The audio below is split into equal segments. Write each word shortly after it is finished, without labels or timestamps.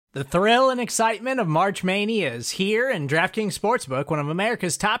The thrill and excitement of March Mania is here, and DraftKings Sportsbook, one of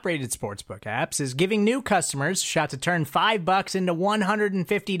America's top-rated sportsbook apps, is giving new customers a shot to turn $5 into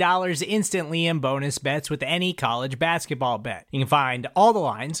 $150 instantly in bonus bets with any college basketball bet. You can find all the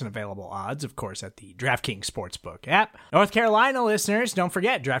lines and available odds, of course, at the DraftKings Sportsbook app. North Carolina listeners, don't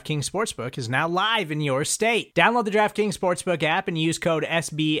forget, DraftKings Sportsbook is now live in your state. Download the DraftKings Sportsbook app and use code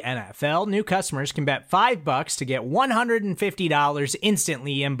SBNFL. New customers can bet $5 to get $150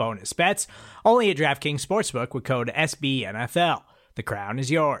 instantly in bonus bets, only at DraftKings Sportsbook with code SBNFL. The crown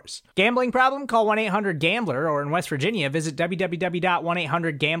is yours. Gambling problem? Call 1-800-GAMBLER, or in West Virginia, visit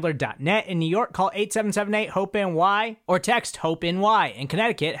www.1800gambler.net. In New York, call 877-8-HOPE-NY or text HOPE-NY. In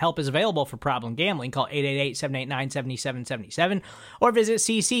Connecticut, help is available for problem gambling. Call 888-789-7777 or visit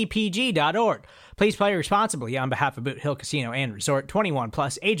ccpg.org. Please play responsibly on behalf of Boot Hill Casino and Resort. 21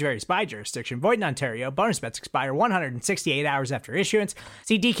 plus, age varies by jurisdiction. Void in Ontario. Bonus bets expire 168 hours after issuance.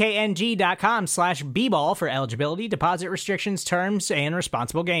 See dkng.com/bball for eligibility, deposit restrictions, terms, and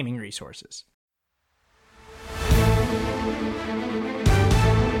responsible gaming resources.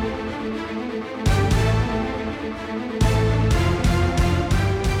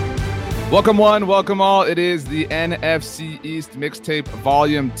 Welcome one, welcome all. It is the NFC East Mixtape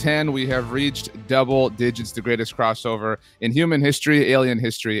Vol.10. We have reached double digits, the greatest crossover in human history, alien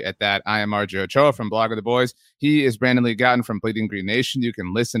history at that. I am RJ Ochoa from Blog of the Boys. He is Brandon Lee Gowton from Bleeding Green Nation. You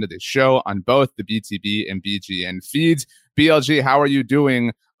can listen to this show on both the BTB and BGN feeds. BLG, how are you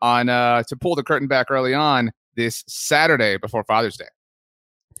doing on to pull the curtain back early on this Saturday before Father's Day?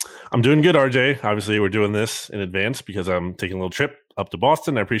 I'm doing good, RJ. Obviously, we're doing this in advance because I'm taking a little trip up to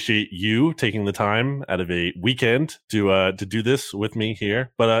Boston. I appreciate you taking the time out of a weekend to do this with me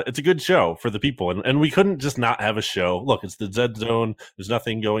here. But it's a good show for the people, and we couldn't just not have a show. Look, it's the Zed Zone. There's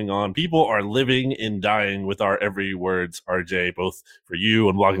nothing going on. People are living and dying with our every words, RJ, both for you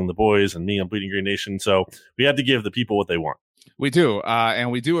and Blogging the Boys and me on Bleeding Green Nation. So we had to give the people what they want. We do,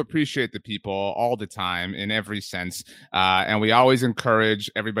 and we do appreciate the people all the time in every sense, and we always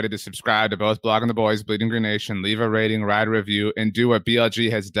encourage everybody to subscribe to both Blogging the Boys, Bleeding Green Nation, leave a rating, write a review, and do what BLG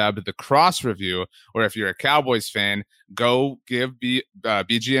has dubbed the cross review, where if you're a Cowboys fan, go give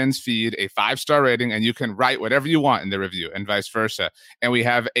BGN's feed a 5-star rating, and you can write whatever you want in the review, and vice versa. And we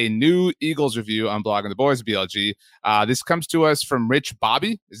have a new Eagles review on Blogging the Boys, BLG. This comes to us from Rich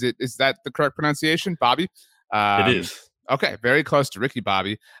Bobby. Is that the correct pronunciation, Bobby? It is. Okay, very close to Ricky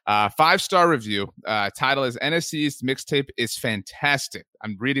Bobby. 5-star review. Title is NFC East Mixtape is fantastic.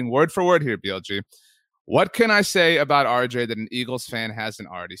 I'm reading word for word here, BLG. What can I say about RJ that an Eagles fan hasn't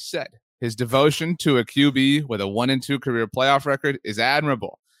already said? His devotion to a QB with a 1-2 career playoff record is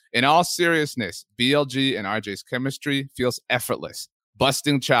admirable. In all seriousness, BLG and RJ's chemistry feels effortless.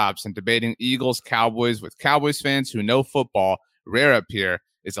 Busting chops and debating Eagles Cowboys with Cowboys fans who know football, rare up here.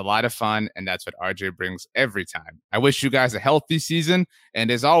 It's a lot of fun, and that's what RJ brings every time. I wish you guys a healthy season, and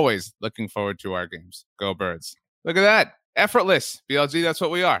as always, looking forward to our games. Go Birds. Look at that. Effortless. BLG, that's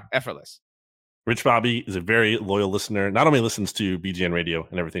what we are. Effortless. Rich Bobby is a very loyal listener. Not only listens to BGN Radio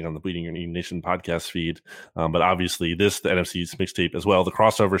and everything on the Bleeding Green Nation podcast feed, but obviously the NFC East Mixtape as well, the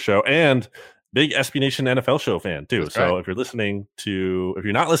crossover show, and big SB Nation NFL show fan too. That's so right. If you're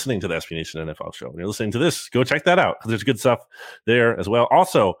not listening to the SB Nation NFL show and you're listening to this, go check that out because there's good stuff there as well.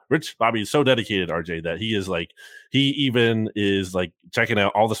 Also, Rich Bobby is so dedicated, RJ, that he even is checking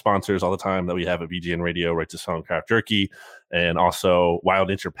out all the sponsors all the time that we have at BGN Radio, right to Song Craft Jerky, and also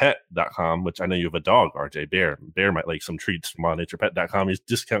wildnaturepet.com, which I know you have a dog, RJ. Bear might like some treats from wildnaturepet.com. He's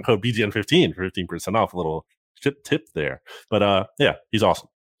discount code BGN15 for 15% off. A little tip there. But yeah, he's awesome.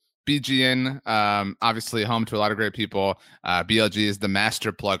 BGN, obviously home to a lot of great people. BLG is the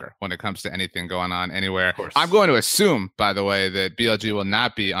master plugger when it comes to anything going on anywhere. I'm going to assume, by the way, that BLG will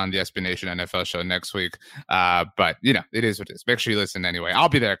not be on the SB Nation NFL show next week. But, it is what it is. Make sure you listen anyway. I'll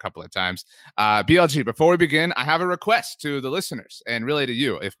be there a couple of times. BLG, before we begin, I have a request to the listeners and really to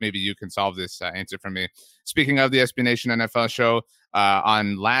you, if maybe you can solve this answer for me. Speaking of the SB Nation NFL show,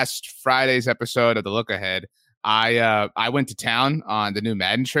 on last Friday's episode of The Look Ahead, I went to town on the new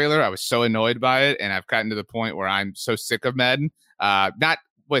Madden trailer. I was so annoyed by it, and I've gotten to the point where I'm so sick of Madden. Not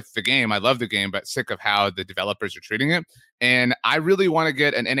with the game. I love the game, but sick of how the developers are treating it. And I really want to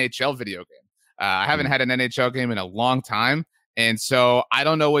get an NHL video game. I haven't had an NHL game in a long time. And so I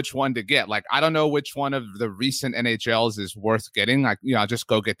don't know which one to get. I don't know which one of the recent NHLs is worth getting. I'll just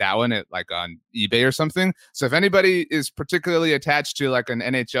go get that one at on eBay or something. So if anybody is particularly attached to an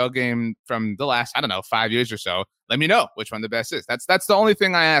NHL game from the last, 5 years or so, let me know which one the best is. That's the only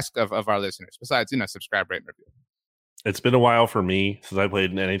thing I ask of our listeners. Besides, subscribe, rate, and review. It's been a while for me since I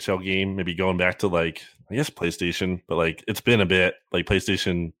played an NHL game, maybe going back to I guess PlayStation, but like it's been a bit, like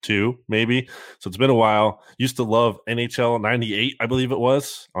PlayStation 2 maybe. So it's been a while. Used to love NHL 98, I believe it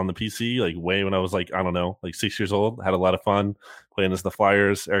was, on the PC, like way when I was like, I don't know, like 6 years old. Had a lot of fun playing as the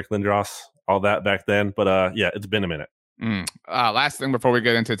Flyers, Eric Lindros, all that back then. But yeah, it's been a minute. Last thing before we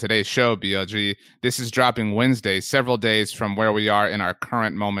get into today's show, BLG, this is dropping Wednesday, several days from where we are in our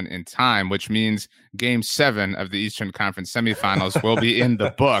current moment in time, which means Game 7 of the Eastern Conference semifinals will be in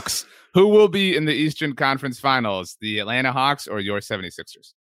the books. Who will be in the Eastern Conference Finals, the Atlanta Hawks or your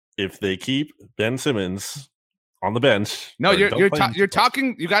 76ers? If they keep Ben Simmons on the bench. No, you're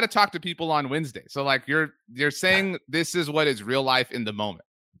talking. You got to talk to people on Wednesday. So like you're saying this is what is real life in the moment.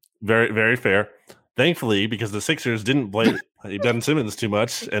 Very, very fair. Thankfully, because the Sixers didn't play Ben Simmons too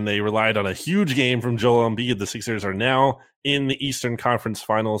much, and they relied on a huge game from Joel Embiid, the Sixers are now in the Eastern Conference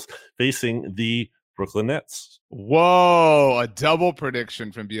Finals facing the Brooklyn Nets. Whoa, a double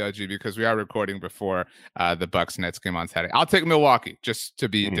prediction from BLG because we are recording before the Bucks Nets game on Saturday. I'll take Milwaukee just to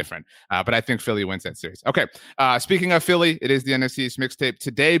be different, but I think Philly wins that series. Okay, speaking of Philly, it is the NFC East Mixtape.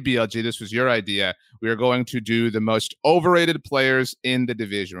 Today, BLG, this was your idea. We are going to do the most overrated players in the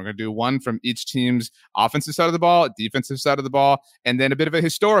division. We're going to do one from each team's offensive side of the ball, defensive side of the ball, and then a bit of a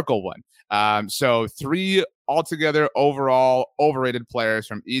historical one. So 3 altogether overall overrated players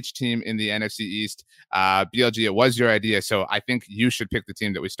from each team in the NFC East. BLG, it was your idea, so I think you should pick the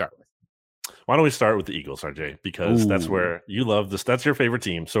team that we start with. Why don't we start with the Eagles, RJ? Because that's where you love this. That's your favorite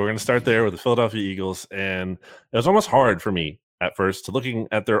team. So we're going to start there with the Philadelphia Eagles. And it was almost hard for me at first to looking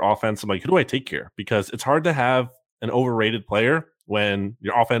at their offense. I'm like, who do I take here? Because it's hard to have an overrated player when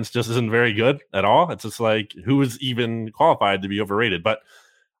your offense just isn't very good at all. It's just like, who is even qualified to be overrated? But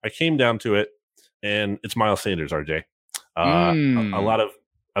I came down to it, and it's Miles Sanders, RJ. A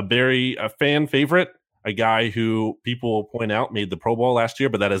fan favorite, a guy who people point out made the Pro Bowl last year,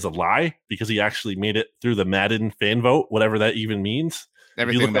 but that is a lie because he actually made it through the Madden fan vote, whatever that even means.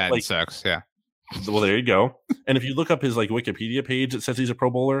 Everything Madden sucks, yeah. Well, there you go. And if you look up his like Wikipedia page, it says he's a Pro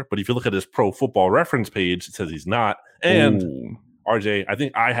Bowler, but if you look at his Pro Football Reference page, it says he's not. And RJ, I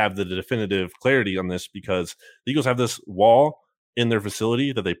think I have the definitive clarity on this because the Eagles have this wall in their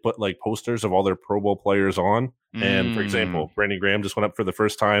facility that they put like posters of all their Pro Bowl players on. And for example, Brandon Graham just went up for the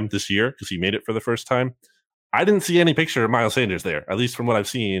first time this year because he made it for the first time. I didn't see any picture of Miles Sanders there, at least from what I've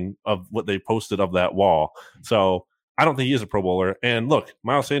seen of what they posted of that wall. So I don't think he is a Pro Bowler. And look,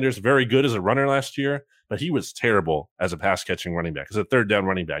 Miles Sanders, very good as a runner last year, but he was terrible as a pass catching running back. As a third down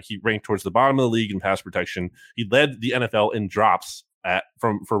running back, he ranked towards the bottom of the league in pass protection. He led the NFL in drops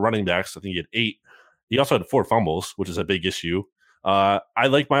for running backs. I think he had 8. He also had 4 fumbles, which is a big issue. I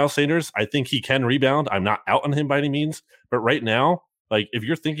like Miles Sanders. I think he can rebound. I'm not out on him by any means, but right now, like if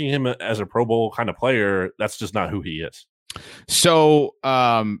you're thinking him as a Pro Bowl kind of player, that's just not who he is. So,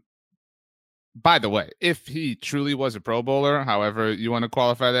 by the way, if he truly was a Pro Bowler, however you want to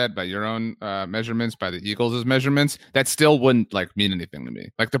qualify that by your own measurements, by the Eagles' measurements, that still wouldn't like mean anything to me.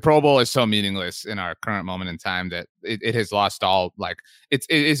 Like the Pro Bowl is so meaningless in our current moment in time that it has lost all like it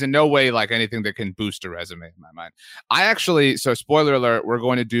is in no way like anything that can boost a resume in my mind. I actually, so spoiler alert, we're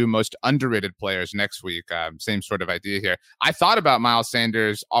going to do most underrated players next week. Same sort of idea here. I thought about Miles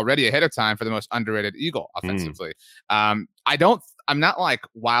Sanders already ahead of time for the most underrated Eagle offensively. I'm not like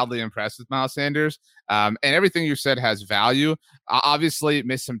wildly impressed with Miles Sanders. And everything you said has value. Obviously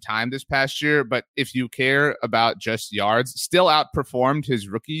missed some time this past year, but if you care about just yards, still outperformed his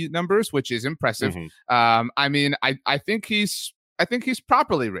rookie numbers, which is impressive. I mean, I think he's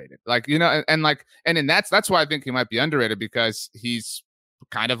properly rated. Like, you know, and that's why I think he might be underrated because he's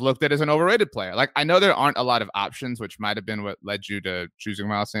kind of looked at as an overrated player. Like, I know there aren't a lot of options, which might have been what led you to choosing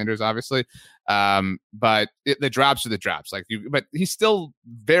Miles Sanders, obviously. But the drops are the drops. But he's still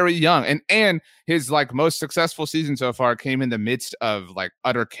very young, and his like most successful season so far came in the midst of like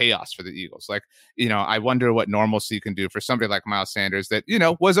utter chaos for the Eagles. Like, you know, I wonder what normalcy can do for somebody like Miles Sanders that, you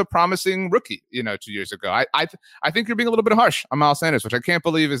know, was a promising rookie, you know, 2 years ago. I think you're being a little bit harsh on Miles Sanders, which I can't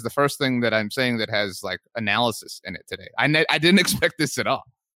believe is the first thing that I'm saying that has like analysis in it today. I didn't expect this at all.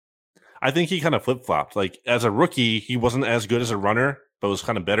 I think he kind of flip-flopped. Like as a rookie, he wasn't as good as a runner, but was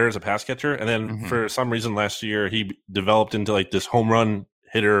kind of better as a pass catcher. And then for some reason last year, he developed into like this home run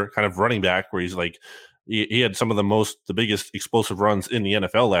hitter kind of running back where he's like, he had some of the biggest explosive runs in the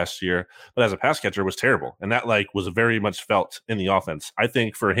NFL last year, but as a pass catcher was terrible. And that like was very much felt in the offense. I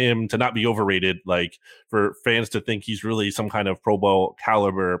think for him to not be overrated, like for fans to think he's really some kind of Pro Bowl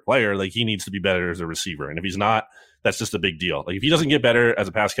caliber player, like he needs to be better as a receiver. And if he's not, that's just a big deal. Like if he doesn't get better as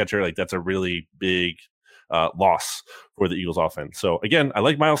a pass catcher, like that's a really big loss for the Eagles offense. So again, I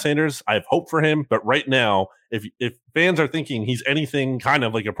like Miles Sanders. I have hope for him, but right now, if fans are thinking he's anything kind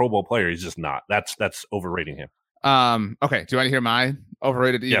of like a Pro Bowl player, he's just not. That's overrating him. Okay. Do you want to hear my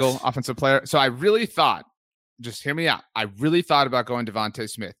overrated Eagle offensive player? So I really thought, just hear me out. I really thought about going Devontae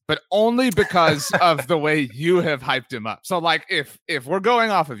Smith, but only because of the way you have hyped him up. So like, if we're going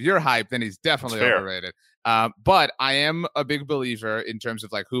off of your hype, then he's definitely overrated. But I am a big believer in terms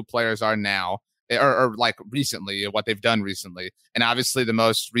of like who players are now or like recently, what they've done recently. And obviously the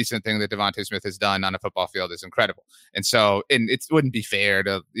most recent thing that Devontae Smith has done on a football field is incredible. And so, and it wouldn't be fair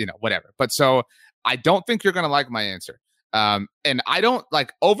to, whatever. But so I don't think you're going to like my answer. And I don't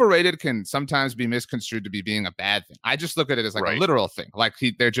like overrated can sometimes be misconstrued to be being a bad thing. I just look at it as like a literal thing. Like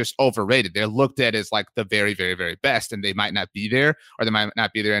they're just overrated. They're looked at as like the very, very, very best, and they might not be there or they might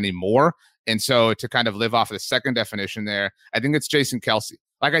not be there anymore. And so to kind of live off of the second definition there, I think it's Jason Kelce.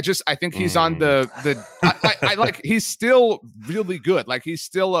 Like I think he's on I like he's still really good. Like he's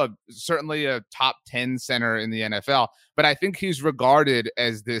still certainly a top 10 center in the NFL, but I think he's regarded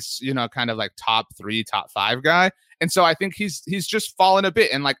as this, kind of like top 3, top 5 guy. And so I think he's just fallen a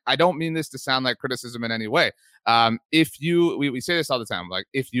bit. And like, I don't mean this to sound like criticism in any way. If we say this all the time, like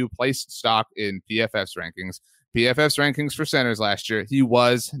if you place stock in PFF's rankings for centers last year, he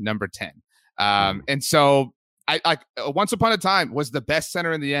was number 10. And so I like once upon a time was the best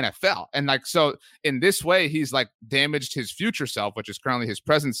center in the NFL. And like, so in this way, he's like damaged his future self, which is currently his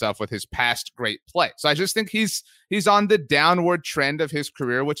present self, with his past great play. So I just think he's on the downward trend of his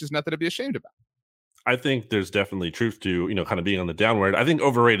career, which is nothing to be ashamed about. I think there's definitely truth to, kind of being on the downward. I think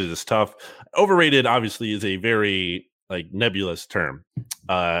overrated is tough. Overrated obviously is a very like nebulous term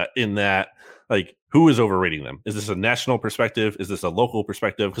in that like, who is overrating them? Is this a national perspective? Is this a local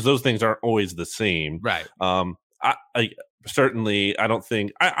perspective? Because those things aren't always the same. Right. I certainly, I don't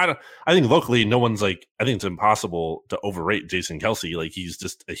think, I think locally, no one's like, I think it's impossible to overrate Jason Kelce. Like he's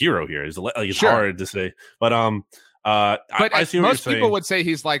just a hero here. It's hard to say, but I see what most people would say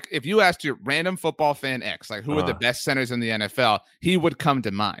he's like, if you asked your random football fan X, like who are the best centers in the NFL, he would come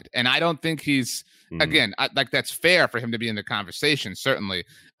to mind. And I don't think he's, again, like that's fair for him to be in the conversation, certainly.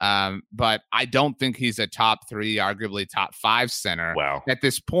 But I don't think he's a top 3, arguably top 5 center at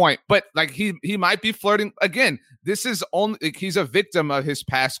this point. But like he might be flirting again. This is only like, he's a victim of his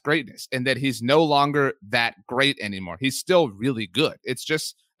past greatness, and that he's no longer that great anymore. He's still really good. It's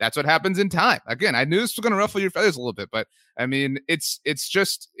just that's what happens in time. Again, I knew this was going to ruffle your feathers a little bit, but I mean, it's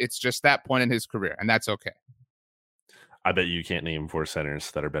just that point in his career, and that's okay. I bet you can't name 4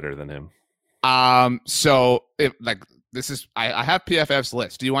 centers that are better than him. So if like this is, I have PFF's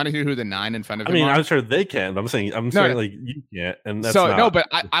list. Do you want to hear who the 9 in front of him? I mean, are? I'm sure they can. I'm saying like you can't, and that's so no. But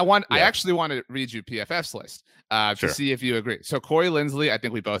I actually want to read you PFF's list Sure. to see if you agree. So Corey Linsley, I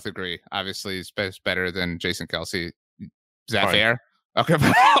think we both agree. Obviously, is better than Jason Kelce. Is that fair? Okay.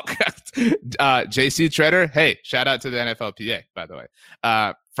 JC Treader. Hey, shout out to the NFLPA, by the way.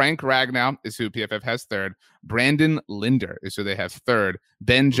 Frank Ragnow is who PFF has 3rd. Brandon Linder is who they have 3rd.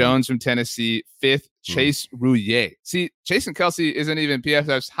 Ben Jones from Tennessee, 5th. Chase Rouillet. See, Jason Kelce isn't even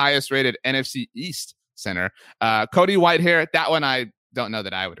PFF's highest rated NFC East center. Cody Whitehair, that one I don't know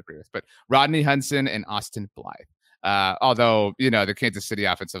that I would agree with, but Rodney Hudson and Austin Blythe. Although, the Kansas City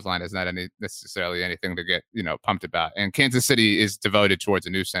offensive line is not necessarily anything to get, pumped about. And Kansas City is devoted towards a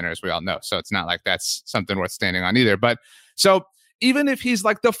new center, as we all know. So it's not like that's something worth standing on either. But so even if he's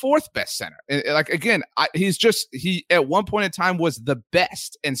like the 4th best center, like, again, he at one point in time was the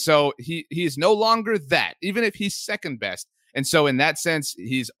best. And so he's no longer that, even if he's 2nd best. And so in that sense,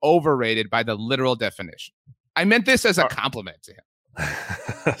 he's overrated by the literal definition. I meant this as a compliment to him.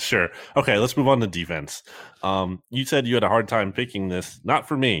 Sure. Okay, let's move on to defense. You said you had a hard time picking this. Not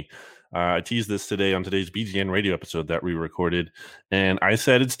for me. I teased this today on today's BGN radio episode that we recorded, and I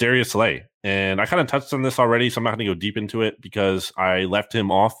said it's Darius Slay. And I kind of touched on this already, so I'm not going to go deep into it because I left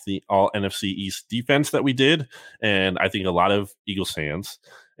him off the all NFC East defense that we did. And I think a lot of Eagles fans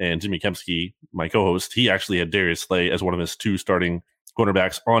and Jimmy Kempski, my co-host, he actually had Darius Slay as one of his 2 starting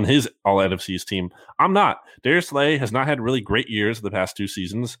cornerbacks on his all NFC's team. I'm not. Darius Slay has not had really great years the past 2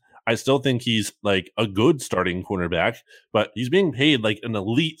 seasons. I still think he's like a good starting cornerback, but he's being paid like an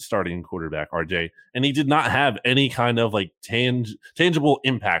elite starting quarterback, RJ. And he did not have any kind of like tangible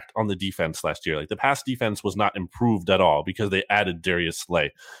impact on the defense last year. Like the pass defense was not improved at all because they added Darius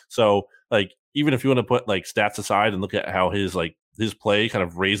Slay. So like, even if you want to put like stats aside and look at how his play kind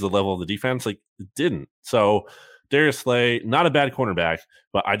of raised the level of the defense, like it didn't. So Darius Slay, not a bad cornerback,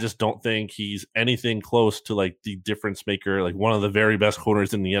 but I just don't think he's anything close to like the difference maker, like one of the very best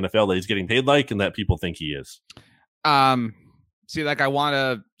corners in the NFL that he's getting paid like, and that people think he is. See, like I want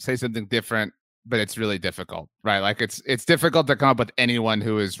to say something different but it's really difficult, right? Like it's difficult to come up with anyone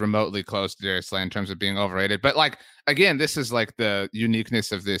who is remotely close to Darius Slay in terms of being overrated. But like, again, this is like the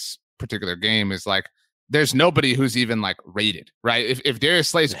uniqueness of this particular game is like, there's nobody who's even like rated, right? If Darius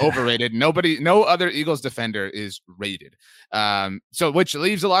Slay's overrated, no other Eagles defender is rated. So which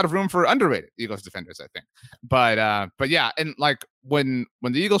leaves a lot of room for underrated Eagles defenders, I think. But yeah, and like when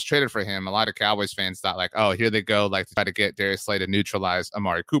the Eagles traded for him, a lot of Cowboys fans thought like, oh, here they go, like to try to get Darius Slay to neutralize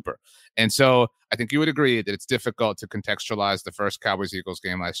Amari Cooper. And so I think you would agree that it's difficult to contextualize the first Cowboys-Eagles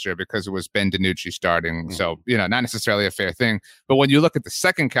game last year because it was Ben DiNucci starting. Mm-hmm. So, not necessarily a fair thing. But when you look at the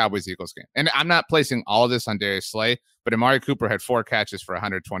second Cowboys-Eagles game, and I'm not placing all of this on Darius Slay, but Amari Cooper had 4 catches for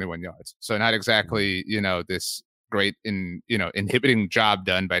 121 yards. So not exactly, this great inhibiting job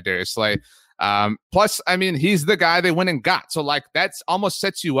done by Darius Slay. Plus, I mean, he's the guy they went and got. So like that's almost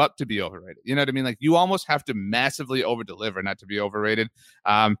sets you up to be overrated. You know what I mean? Like you almost have to massively over deliver not to be overrated.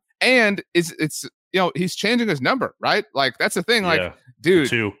 And it's he's changing his number, right? Like that's the thing. Like,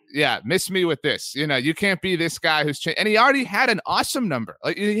 dude, miss me with this. You can't be this guy who's and he already had an awesome number.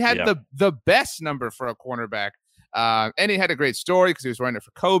 Like he had the best number for a cornerback. And he had a great story because he was running it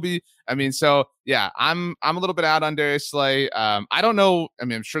for Kobe. I mean, so yeah, I'm a little bit out on Darius Slay. I don't know. I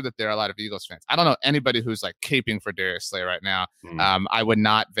mean, I'm sure that there are a lot of Eagles fans. I don't know anybody who's like caping for Darius Slay right now. I would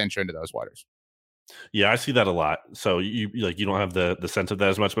not venture into those waters. Yeah, I see that a lot. So you don't have the sense of that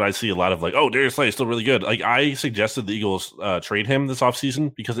as much, but I see a lot of like, oh, Darius Slay is still really good. Like I suggested the Eagles trade him this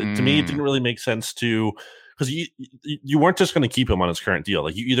offseason because to me it didn't really make sense to because you weren't just going to keep him on his current deal.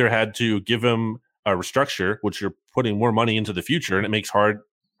 Like you either had to give him a restructure, which you're putting more money into the future, and it makes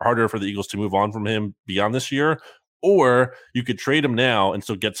harder for the Eagles to move on from him beyond this year, or you could trade him now and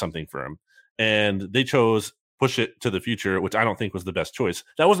still get something for him. And they chose push it to the future, which I don't think was the best choice.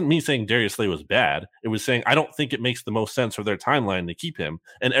 That wasn't me saying Darius Slay was bad. It was saying I don't think it makes the most sense for their timeline to keep him.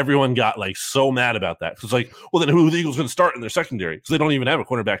 And everyone got like so mad about that. It's like, well, then who are the Eagles going to start in their secondary? Because they don't even have a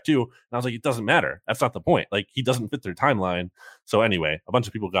cornerback too. And I was like, it doesn't matter. That's not the point. Like he doesn't fit their timeline. So anyway, a bunch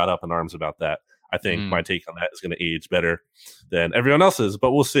of people got up in arms about that. I think my take on that is going to age better than everyone else's,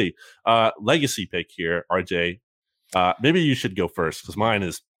 but we'll see. Legacy pick here, RJ. Maybe you should go first because mine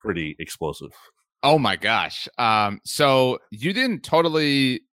is pretty explosive. Oh my gosh. So you didn't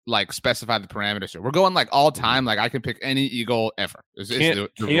totally like specify the parameters here. We're going like all time. Like I can pick any Eagle ever.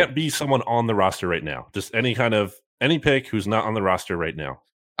 Can't be someone on the roster right now. Just any pick who's not on the roster right now.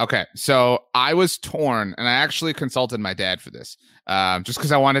 Okay, so I was torn, and I actually consulted my dad for this, just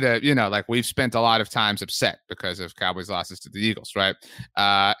because I wanted to, like we've spent a lot of times upset because of Cowboys losses to the Eagles, right?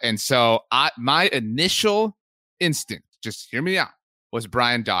 And so my initial instinct, just hear me out, was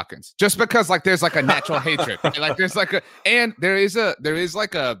Brian Dawkins, just because like there's like a natural hatred, right? Like there's like there is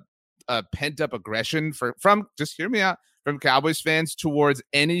like a pent up aggression from just hear me out from Cowboys fans towards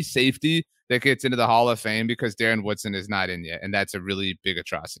any safety that gets into the Hall of Fame because Darren Woodson is not in yet. And that's a really big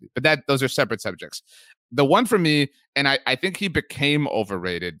atrocity. But those are separate subjects. The one for me, and I think he became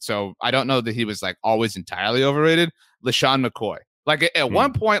overrated. So I don't know that he was like always entirely overrated. LeSean McCoy. Like at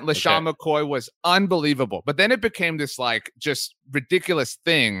one point, LeSean McCoy was unbelievable. But then it became this like just ridiculous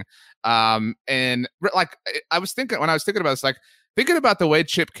thing. And like I was thinking about this, like thinking about the way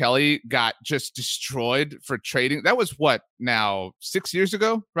Chip Kelly got just destroyed for trading. That was what now 6 years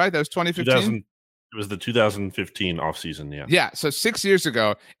ago, right? That was 2015. It was the 2015 offseason. Yeah. Yeah. So 6 years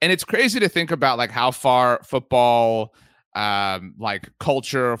ago. And it's crazy to think about like how far football, like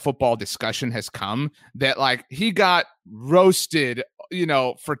culture, football discussion has come that like he got roasted,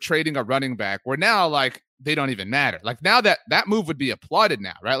 for trading a running back where now like they don't even matter. Like now that move would be applauded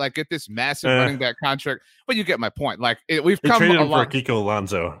now, right? Like get this massive running back contract. But you get my point. Like we've come traded him for Kiko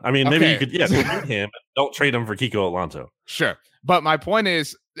Alonso. I mean, maybe you could, trade him. Don't trade him for Kiko Alonso. Sure. But my point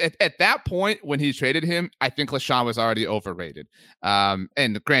is at that point when he traded him, I think LeSean was already overrated.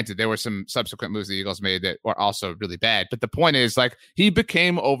 And granted, there were some subsequent moves the Eagles made that were also really bad. But the point is like he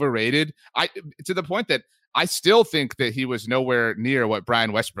became overrated. To the point that I still think that he was nowhere near what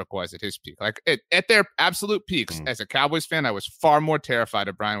Brian Westbrook was at his peak. Like at their absolute peaks, as a Cowboys fan, I was far more terrified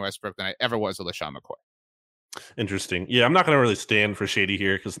of Brian Westbrook than I ever was of LeSean McCoy. Interesting. Yeah, I'm not going to really stand for Shady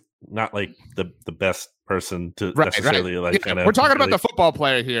here because not like the best person to necessarily like. Yeah, we're talking about the football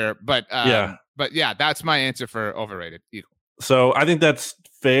player here, but yeah, that's my answer for overrated Eagle. So I think that's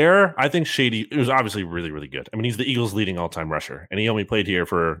fair. I think Shady was obviously really, really good. I mean, he's the Eagles' leading all-time rusher, and he only played here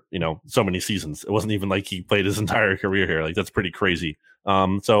for so many seasons. It wasn't even like he played his entire career here. Like that's pretty crazy.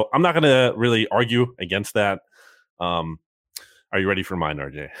 So I'm not going to really argue against that. Are you ready for mine,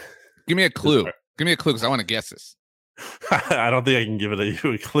 RJ? Give me a clue. Give me a clue because I want to guess this. I don't think I can give it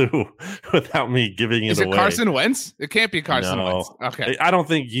you a clue without me giving it away. Is it Carson Wentz? It can't be Carson Wentz. Okay. I don't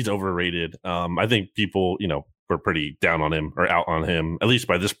think he's overrated. I think people, were pretty down on him or out on him, at least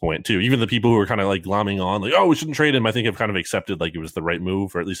by this point, too. Even the people who were kind of like glomming on, like, oh, we shouldn't trade him, I think have kind of accepted like it was the right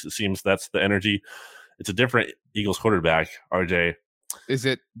move, or at least it seems that's the energy. It's a different Eagles quarterback, RJ. Is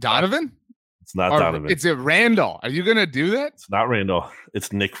it Donovan? It's not Donovan. Is it Randall? Are you going to do that? It's not Randall.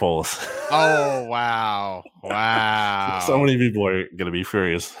 It's Nick Foles. Oh, wow. Wow. So many people are going to be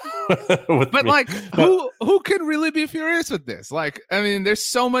furious. But like, who can really be furious with this? Like, I mean, there's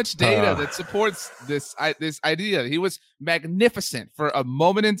so much data that supports this idea. He was magnificent for a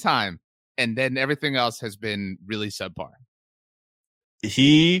moment in time, and then everything else has been really subpar.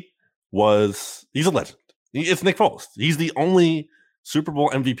 He's a legend. It's Nick Foles. He's the only Super Bowl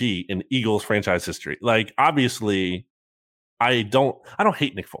MVP in Eagles franchise history. Like, obviously, I don't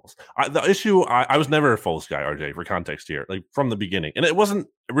hate Nick Foles. The issue, I was never a Foles guy, RJ, for context here, like from the beginning. And it wasn't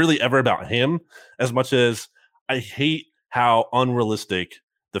really ever about him as much as I hate how unrealistic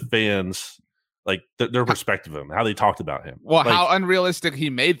the fans, like their perspective of him, how they talked about him. Well, like, how unrealistic he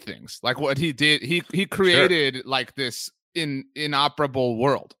made things. Like what he did, he created like this inoperable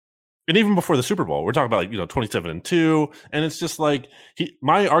world. And even before the Super Bowl, we're talking about 27-2, and it's just like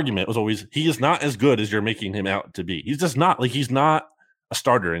my argument was always he is not as good as you're making him out to be. He's just not. Like, he's not a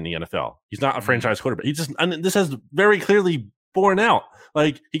starter in the NFL. He's not a franchise quarterback. And this has very clearly borne out.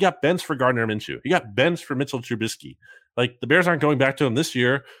 Like, he got benched for Gardner Minshew. He got benched for Mitchell Trubisky. Like, the Bears aren't going back to him this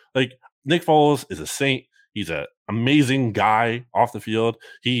year. Like, Nick Foles is a saint. He's an amazing guy off the field.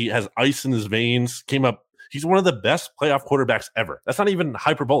 He has ice in his veins. He's one of the best playoff quarterbacks ever. That's not even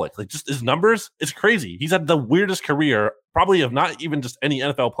hyperbolic. Like, just his numbers, it's crazy. He's had the weirdest career, probably of not even just any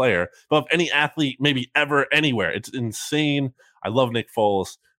NFL player, but of any athlete maybe ever anywhere. It's insane. I love Nick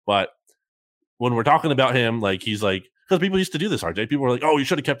Foles, but when we're talking about him, like, he's like, because people used to do this, RJ. People were like, oh, you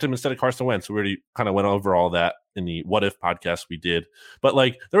should have kept him instead of Carson Wentz. We already kind of went over all that in the What If podcast we did. But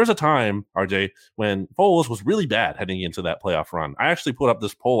like, there was a time, RJ, when Foles was really bad heading into that playoff run. I actually put up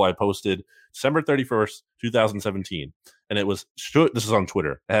this poll I posted December 31st, 2017. And it was, this is on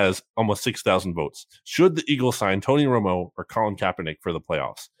Twitter, it has almost 6,000 votes. Should the Eagles sign Tony Romo or Colin Kaepernick for the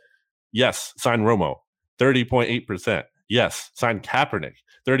playoffs? Yes, sign Romo, 30.8%. Yes, sign Kaepernick,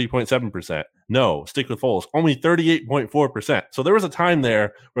 30.7%. No, stick with Foles, only 38.4%. So there was a time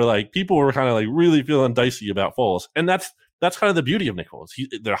there where like people were kind of like really feeling dicey about Foles. And that's kind of the beauty of Nick Foles.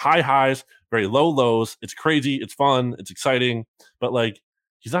 They're high highs, very low lows. It's crazy. It's fun. It's exciting. But like,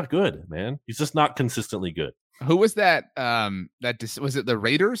 he's not good, man. He's just not consistently good. Who was that? Was it the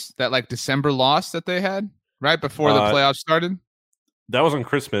Raiders, that like December loss that they had right before the playoffs started? That was on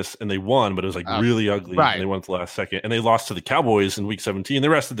Christmas, and they won, but it was like really ugly. Right. And they won at the last second, and they lost to the Cowboys in Week 17. They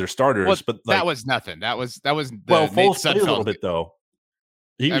rested their starters, but like, that was nothing. That was. Foles played a little bit though.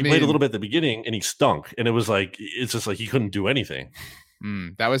 He played a little bit at the beginning, and he stunk. And it was like it's just like he couldn't do anything.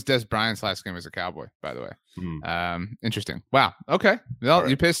 That was Des Bryant's last game as a Cowboy, by the way. Interesting. Wow. Okay. Well,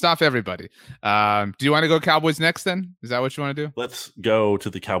 You pissed off everybody. Do you want to go Cowboys next? Then is that what you want to do? Let's go to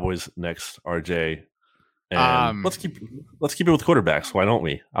the Cowboys next, RJ. And let's keep it with quarterbacks. Why don't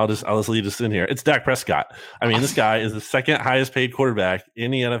we? I'll just lead us in here. It's Dak Prescott. I mean, this guy is the second highest paid quarterback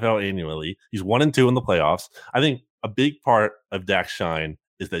in the NFL annually. He's 1-2 in the playoffs. I think a big part of Dak's shine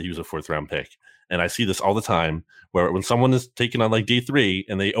is that he was a 4th round pick. And I see this all the time where when someone is taken on like day 3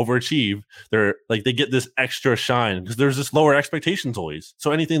 and they overachieve, they're like, they get this extra shine because there's this lower expectations always.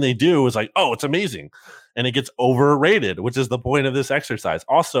 So anything they do is like, oh, it's amazing. And it gets overrated, which is the point of this exercise.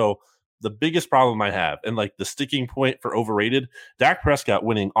 Also, the biggest problem I have, and like the sticking point for overrated, Dak Prescott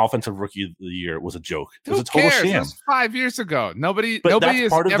winning Offensive Rookie of the Year was a joke. It was a total sham. It was 5 years ago. Nobody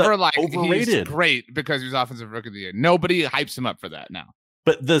is ever like overrated. He's great because he was Offensive Rookie of the Year. Nobody hypes him up for that now.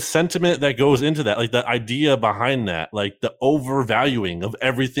 But the sentiment that goes into that, like the idea behind that, like the overvaluing of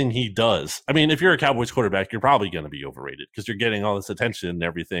everything he does. I mean, if you're a Cowboys quarterback, you're probably going to be overrated because you're getting all this attention and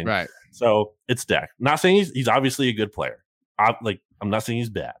everything. Right. So it's Dak. Not saying he's obviously a good player. I'm not saying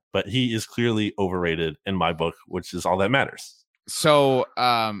he's bad, but he is clearly overrated in my book, which is all that matters. So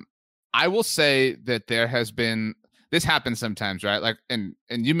I will say that there has been, this happens sometimes, right? Like, and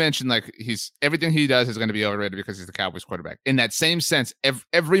you mentioned like everything he does is going to be overrated because he's the Cowboys quarterback. In that same sense,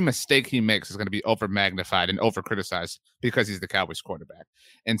 every mistake he makes is going to be over magnified and over criticized because he's the Cowboys quarterback.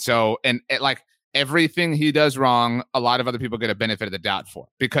 And so, like, everything he does wrong, a lot of other people get a benefit of the doubt for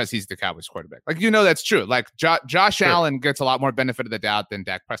because he's the Cowboys quarterback. Like, that's true. Like Josh Sure. Allen gets a lot more benefit of the doubt than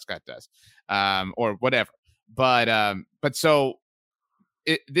Dak Prescott does, or whatever. But so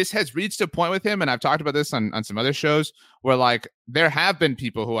this has reached a point with him, and I've talked about this on some other shows, where like there have been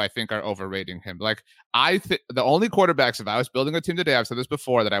people who I think are overrating him. Like the only quarterbacks, if I was building a team today, I've said this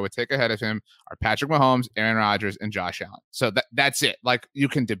before, that I would take ahead of him are Patrick Mahomes, Aaron Rodgers, and Josh Allen. So that's it. Like you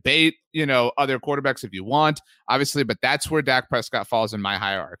can debate, other quarterbacks if you want, obviously, but that's where Dak Prescott falls in my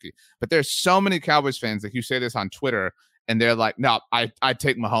hierarchy. But there's so many Cowboys fans that you say this on Twitter, and they're like, no, I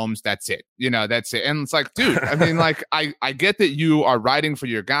take Mahomes. That's it. That's it. And it's like, dude, I mean, like, I get that you are riding for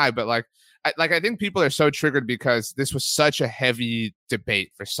your guy, but like I think people are so triggered because this was such a heavy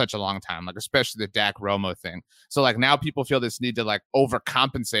debate for such a long time, like especially the Dak Romo thing. So like now people feel this need to like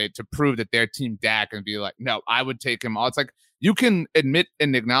overcompensate to prove that they're team Dak and be like, no, I would take him all. It's like you can admit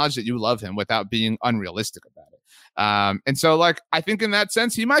and acknowledge that you love him without being unrealistic about it. And so like I think in that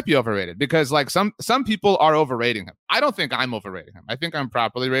sense he might be overrated because like some people are overrating him. I don't think I'm overrating him. I think I'm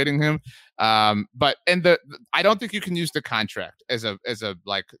properly rating him. But I don't think you can use the contract as a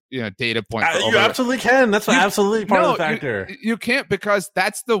like data point. You absolutely can. That's absolutely part of the factor. You can't, because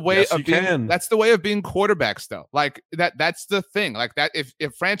that's the way of being. That's the way of being quarterbacks, though. Like that's the thing. Like that, if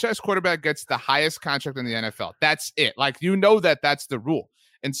franchise quarterback gets the highest contract in the NFL, that's it. Like that's the rule.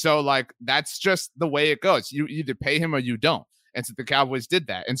 And so, like, that's just the way it goes. You either pay him or you don't. And so the Cowboys did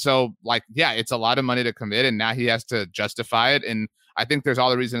that. And so, like, yeah, it's a lot of money to commit, and now he has to justify it. And I think there's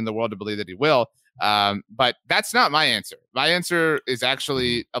all the reason in the world to believe that he will. But that's not my answer. My answer is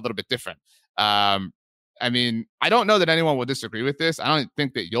actually a little bit different. I mean, I don't know that anyone will disagree with this. I don't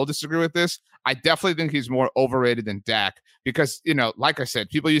think that you'll disagree with this. I definitely think he's more overrated than Dak because, like I said,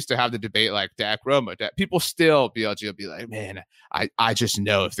 people used to have the debate like Dak, Romo. People still, BLG will be like, man, I just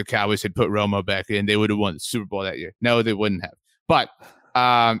know if the Cowboys had put Romo back in, they would have won the Super Bowl that year. No, they wouldn't have. But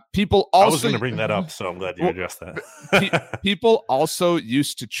people also, I was going to bring that up, so I'm glad you addressed that. People also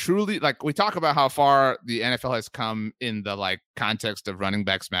used to truly, like, we talk about how far the NFL has come in the like context of running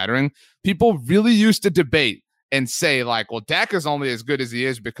backs mattering. People really used to debate and say like, well, Dak is only as good as he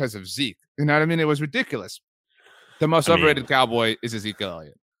is because of Zeke. You know what I mean? It was ridiculous. The most overrated Cowboy is Ezekiel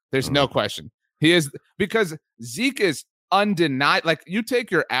Elliott. There's no question. He is, because Zeke is undeniable. Like, you take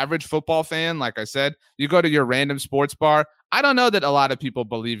your average football fan, like I said, you go to your random sports bar. I don't know that a lot of people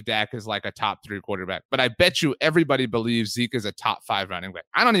believe Dak is like a top 3 quarterback, but I bet you everybody believes Zeke is a top 5 running back.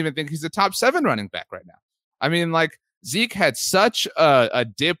 I don't even think he's a top 7 running back right now. I mean, like, Zeke had such a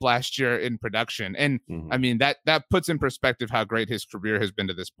dip last year in production. And I mean, that puts in perspective how great his career has been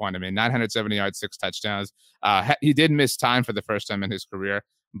to this point. I mean, 970 yards, 6 touchdowns. He did miss time for the first time in his career,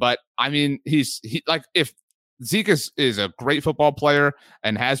 but I mean, if Zeke is a great football player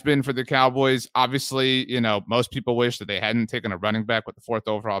and has been for the Cowboys. Obviously, most people wish that they hadn't taken a running back with the 4th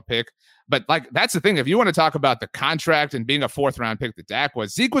overall pick. But like, that's the thing. If you want to talk about the contract and being a 4th round pick that Dak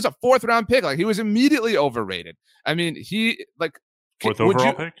was, Zeke was a 4th round pick. Like, he was immediately overrated. I mean, he like 4th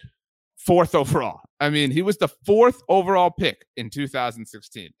overall pick. 4th overall. I mean, he was the 4th overall pick in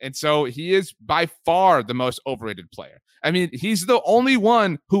 2016. And so he is by far the most overrated player. I mean, he's the only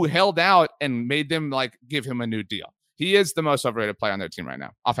one who held out and made them like give him a new deal. He is the most overrated player on their team right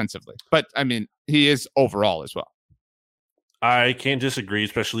now, offensively. But I mean, he is overall as well. I can't disagree,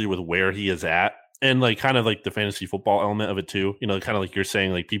 especially with where he is at. And like kind of like the fantasy football element of it too, kind of like you're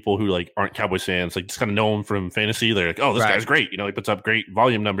saying, like people who like aren't Cowboys fans, like just kind of know him from fantasy. They're like, oh, this guy's great. He puts up great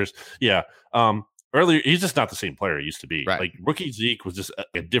volume numbers. Yeah. Earlier, he's just not the same player he used to be. Right. Like rookie Zeke was just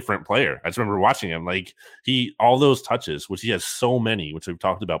a different player. I just remember watching him. Like all those touches, which he has so many, which we've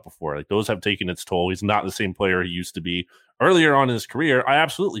talked about before, like those have taken its toll. He's not the same player he used to be earlier on in his career. I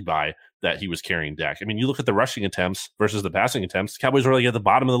absolutely buy that he was carrying Dak. I mean, you look at the rushing attempts versus the passing attempts. The Cowboys were like at the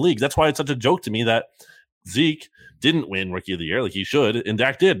bottom of the league. That's why it's such a joke to me that Zeke didn't win Rookie of the Year like he should, and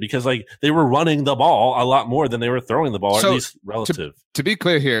Dak did, because like they were running the ball a lot more than they were throwing the ball, or at least relative. To be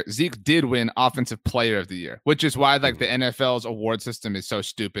clear here, Zeke did win Offensive Player of the Year, which is why like the NFL's award system is so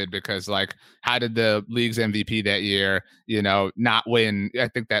stupid, because like how did the league's MVP that year, not win? I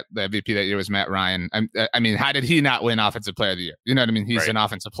think that the MVP that year was Matt Ryan. I mean, how did he not win Offensive Player of the Year? You know what I mean? He's an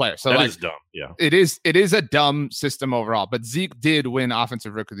offensive player. So that is dumb. Yeah, it is a dumb system overall. But Zeke did win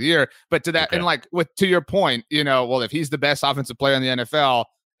Offensive Rookie of the Year. But to that, and like to your point, well, if he's the best offensive player in the NFL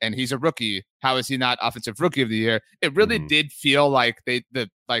and he's a rookie, how is he not Offensive Rookie of the Year? It really did feel like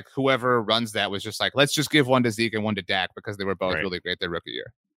whoever runs that was just like, let's just give one to Zeke and one to Dak because they were both really great their rookie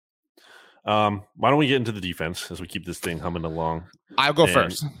year. Why don't we get into the defense as we keep this thing humming along? I'll go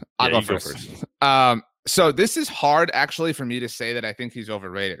first. I'll go first. So this is hard actually for me to say that I think he's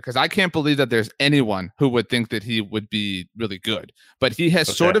overrated, because I can't believe that there's anyone who would think that he would be really good, but he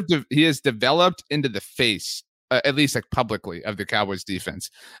has he has developed into the face at least like publicly, of the Cowboys defense.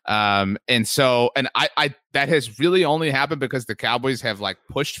 And I that has really only happened because the Cowboys have like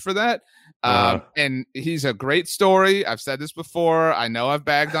pushed for that. And he's a great story. I've said this before. I know I've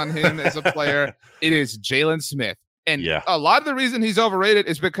bagged on him as a player. It is Jalen Smith. And a lot of the reason he's overrated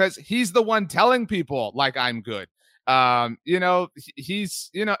is because he's the one telling people like I'm good.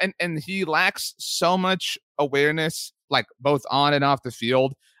 He's, and he lacks so much awareness, like both on and off the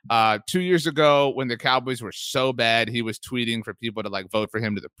field. 2 years ago, when the Cowboys were so bad, he was tweeting for people to like vote for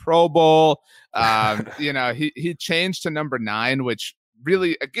him to the Pro Bowl. He changed to number 9, which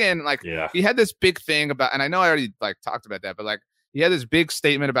really, again, like he had this big thing about, and I know I already like talked about that, but like he had this big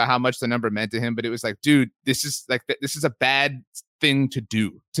statement about how much the number meant to him, but it was like, dude, this is a bad thing to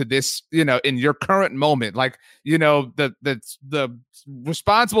do to this, in your current moment. Like, the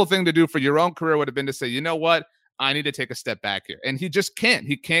responsible thing to do for your own career would have been to say, you know what? I need to take a step back here. And he just can't.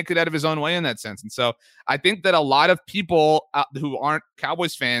 He can't get out of his own way in that sense. And so I think that a lot of people who aren't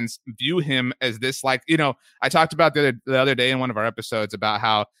Cowboys fans view him as this, like, I talked about the other day in one of our episodes about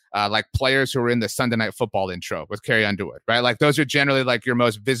how like players who are in the Sunday Night Football intro with Carrie Underwood, right? Like those are generally like your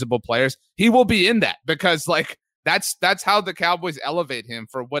most visible players. He will be in that because like that's how the Cowboys elevate him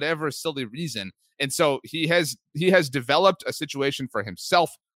for whatever silly reason. And so he has developed a situation for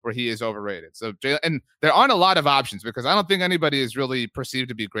himself where he is overrated. So, and there aren't a lot of options because I don't think anybody is really perceived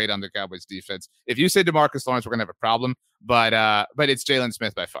to be great on the Cowboys defense. If you say DeMarcus Lawrence, we're gonna have a problem, but it's Jalen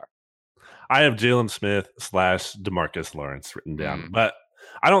Smith by far. I have Jalen Smith / DeMarcus Lawrence written down, but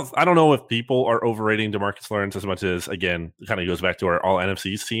I don't know if people are overrating DeMarcus Lawrence as much as, again, it kind of goes back to our all NFC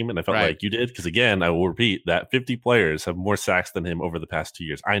East team, and I felt like you did because, again, I will repeat that 50 players have more sacks than him over the past 2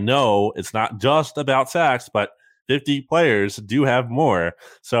 years. I know it's not just about sacks, but 50 players do have more.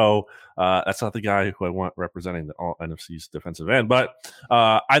 So that's not the guy who I want representing the all NFC's defensive end. But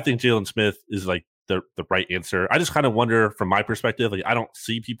I think Jalen Smith is like the right answer. I just kind of wonder from my perspective, like I don't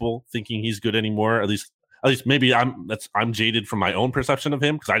see people thinking he's good anymore. At least maybe I'm jaded from my own perception of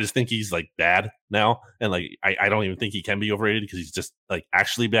him because I just think he's like bad now. And like I don't even think he can be overrated because he's just like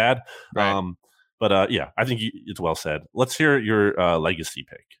actually bad. Right. But I think it's well said. Let's hear your legacy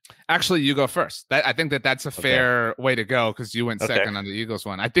pick. Actually, you go first. I think that's a fair way to go because you went second on the Eagles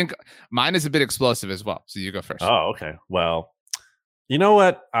one. I think mine is a bit explosive as well. So you go first. Oh, okay. Well, you know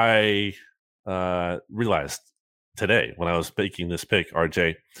what I realized today when I was making this pick,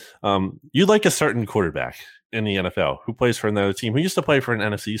 RJ, you like a certain quarterback in the NFL who plays for another team who used to play for an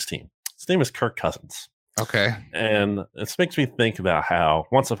NFC East team. His name is Kirk Cousins. Okay. And this makes me think about how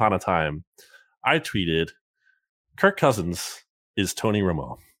once upon a time I tweeted, Kirk Cousins is Tony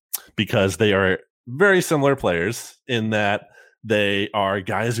Romo, because they are very similar players in that they are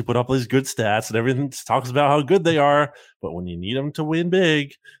guys who put up these good stats and everything talks about how good they are. But when you need them to win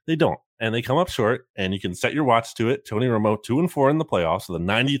big, they don't. And they come up short, and you can set your watch to it. Tony Romo, 2-4 in the playoffs with a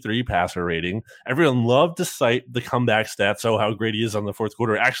 93 passer rating. Everyone loved to cite the comeback stats. Oh, how great he is on the fourth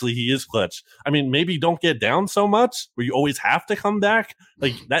quarter. Actually, he is clutch. I mean, maybe don't get down so much where you always have to come back.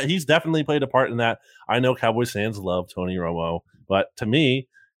 Like that, he's definitely played a part in that. I know Cowboys fans love Tony Romo, but to me,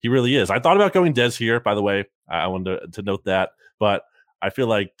 he really is. I thought about going Dez here, by the way. I wanted to note that, but I feel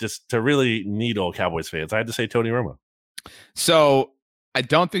like just to really needle Cowboys fans, I had to say Tony Romo. So I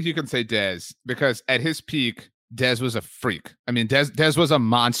don't think you can say Dez because at his peak, Dez was a freak. I mean, Dez was a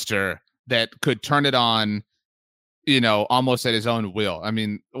monster that could turn it on, almost at his own will. I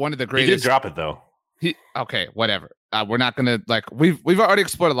mean, one of the greatest. He did drop it though. Okay, whatever. We're not gonna we've already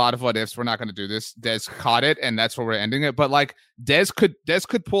explored a lot of what ifs. We're not gonna do this. Dez caught it, and that's where we're ending it. But like Dez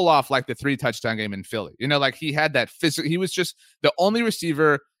could pull off like the 3-touchdown game in Philly. Like he had that physical. He was just the only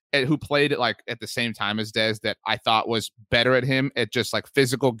receiver who played like at the same time as Dez that I thought was better at him at just like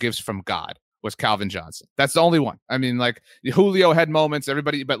physical gifts from God was Calvin Johnson. That's the only one. I mean, like Julio had moments,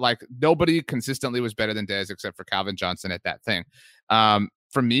 everybody, but like nobody consistently was better than Dez except for Calvin Johnson at that thing.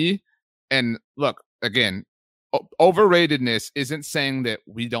 For me, and look, again, overratedness isn't saying that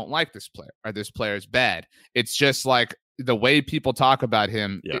we don't like this player or this player is bad. It's just like the way people talk about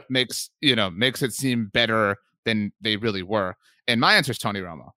him, it makes it seem better than they really were. And my answer is Tony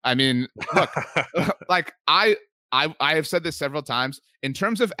Romo. I mean, look, like I have said this several times in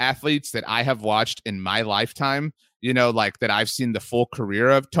terms of athletes that I have watched in my lifetime, like that I've seen the full career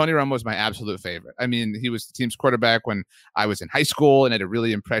of. Tony Romo is my absolute favorite. I mean, he was the team's quarterback when I was in high school and at a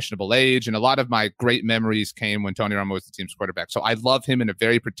really impressionable age. And a lot of my great memories came when Tony Romo was the team's quarterback. So I love him in a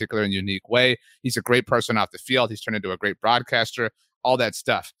very particular and unique way. He's a great person off the field. He's turned into a great broadcaster, all that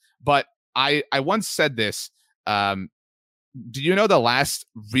stuff. But I once said this, do you know the last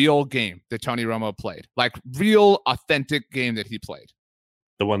real game that Tony Romo played? Like real authentic game that he played?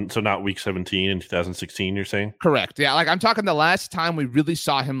 The one, so not week 17 in 2016, you're saying? Correct. Yeah, like I'm talking the last time we really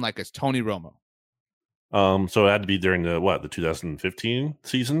saw him like as Tony Romo. So it had to be during the 2015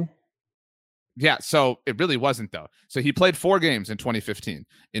 season? Yeah, so it really wasn't though. So he played 4 games in 2015.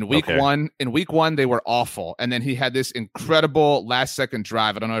 In week one, they were awful. And then he had this incredible last second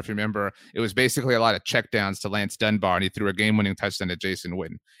drive. I don't know if you remember. It was basically a lot of checkdowns to Lance Dunbar, and he threw a game-winning touchdown to Jason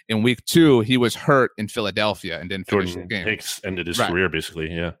Witten. In week 2, he was hurt in Philadelphia and didn't finish the game. Hicks ended his career basically,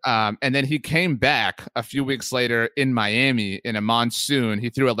 yeah. And then he came back a few weeks later in Miami in a monsoon. He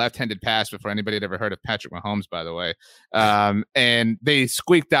threw a left-handed pass before anybody had ever heard of Patrick Mahomes, by the way. And they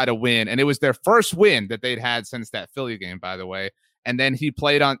squeaked out a win, and it was their first win that they'd had since that Philly game, by the way. And then he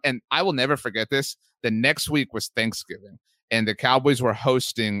played on, and I will never forget this. The next week was Thanksgiving, and the Cowboys were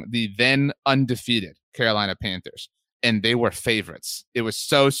hosting the then undefeated Carolina Panthers, and they were favorites. It was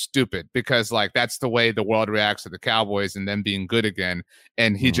so stupid because like that's the way the world reacts to the Cowboys and them being good again.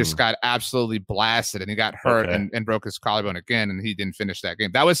 And he just got absolutely blasted, and he got hurt and broke his collarbone again, and he didn't finish that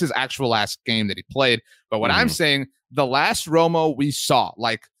game. That was his actual last game that he played. But what I'm saying, the last Romo we saw,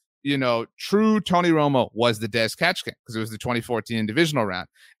 like, you know, true Tony Romo was the Dez catch game because it was the 2014 divisional round.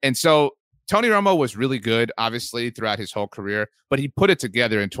 And so Tony Romo was really good, obviously, throughout his whole career, but he put it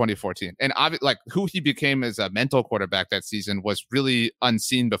together in 2014. And like who he became as a mental quarterback that season was really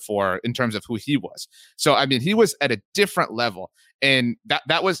unseen before in terms of who he was. So, I mean, he was at a different level, and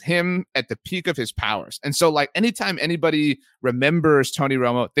that was him at the peak of his powers. And so, like, anytime anybody remembers Tony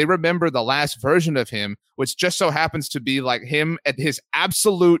Romo, they remember the last version of him, which just so happens to be like him at his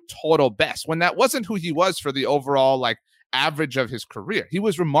absolute total best, when that wasn't who he was for the overall, like, average of his career. He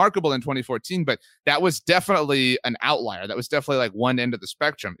was remarkable in 2014, but that was definitely an outlier. That was definitely like one end of the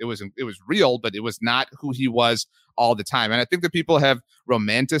spectrum. It was real, but it was not who he was all the time. And I think that people have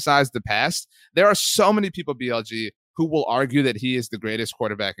romanticized the past. There are so many people, BLG, who will argue that he is the greatest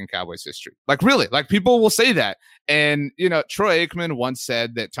quarterback in Cowboys history. Like, really, like, people will say that. And, you know, Troy Aikman once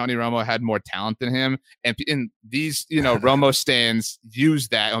said that Tony Romo had more talent than him. And these, you know, Romo stands use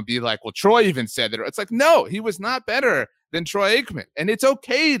that and be like, well, Troy even said that. It's like, no, he was not better than Troy Aikman. And it's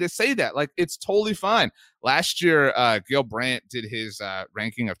okay to say that. Like, it's totally fine. Last year, Gil Brandt did his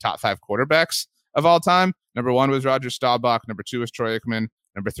ranking of top 5 quarterbacks of all time. Number 1 was Roger Staubach. Number 2 was Troy Aikman.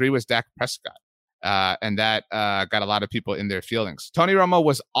 Number 3 was Dak Prescott. And that got a lot of people in their feelings. Tony Romo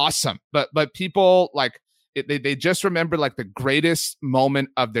was awesome, but people like they just remember like the greatest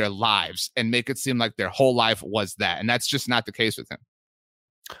moment of their lives and make it seem like their whole life was that. And that's just not the case with him.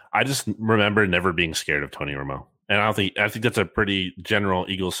 I just remember never being scared of Tony Romo. And I think that's a pretty general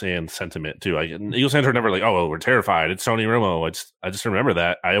Eagles fan sentiment too. Eagles fans are never like, oh, we're terrified. It's Tony Romo. I just remember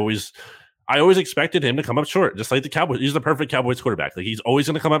that. I always expected him to come up short, just like the Cowboys. He's the perfect Cowboys quarterback. Like, he's always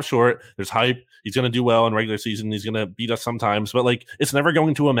going to come up short. There's hype. He's going to do well in regular season. He's going to beat us sometimes, but like, it's never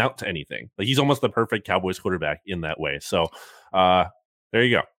going to amount to anything. Like, he's almost the perfect Cowboys quarterback in that way. So there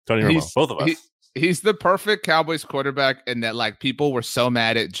you go. Tony Romo, both of us. He's the perfect Cowboys quarterback, and that like people were so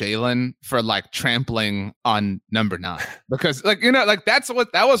mad at Jalen for like trampling on number 9 because like, you know, like that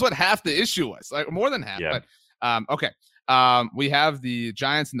was what half the issue was, like more than half. Yeah. But okay. We have the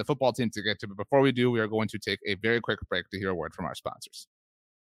Giants and the football team to get to, but before we do, we are going to take a very quick break to hear a word from our sponsors.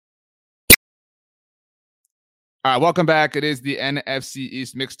 All right, welcome back. It is the NFC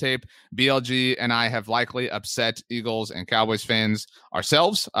East Mixtape. BLG and I have likely upset Eagles and Cowboys fans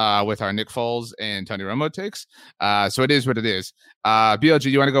ourselves with our Nick Foles and Tony Romo takes. So it is what it is. BLG,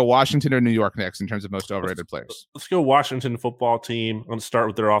 you want to go Washington or New York next in terms of most overrated players? Let's go Washington football team. I'm going to start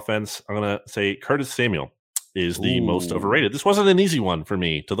with their offense. I'm going to say Curtis Samuel is the most overrated. This wasn't an easy one for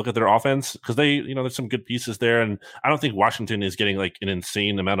me to look at their offense because they, you know, there's some good pieces there, and I don't think Washington is getting like an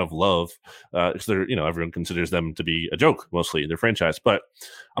insane amount of love because they're, you know, everyone considers them to be a joke mostly, their franchise. But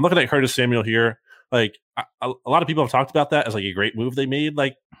I'm looking at Curtis Samuel here. Like a lot of people have talked about that as like a great move they made.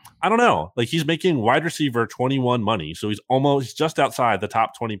 Like, I don't know, like he's making wide receiver 21 money, so he's just outside the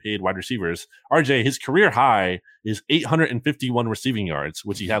top 20 paid wide receivers. RJ, his career high is 851 receiving yards,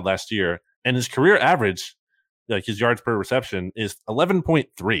 which he had last year, and his career average, like his yards per reception, is 11.3.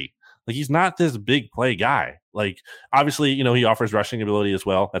 Like, he's not this big play guy. Like, obviously, you know, he offers rushing ability as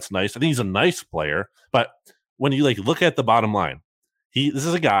well. That's nice. I think he's a nice player. But when you like look at the bottom line, this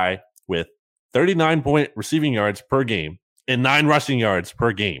is a guy with 39 receiving yards per game and 9 rushing yards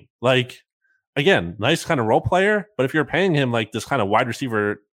per game. Like, again, nice kind of role player. But if you're paying him like this kind of wide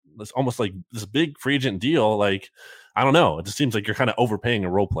receiver, that's almost like this big free agent deal, like, I don't know. It just seems like you're kind of overpaying a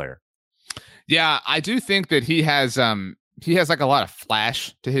role player. Yeah, I do think that he has like a lot of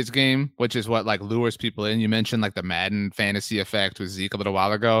flash to his game, which is what like lures people in. You mentioned like the Madden fantasy effect with Zeke a little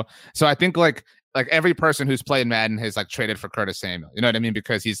while ago. So I think like like every person who's played Madden has like traded for Curtis Samuel. You know what I mean?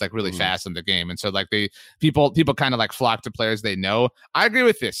 Because he's like really fast in the game. And so like people kind of like flock to players they know. I agree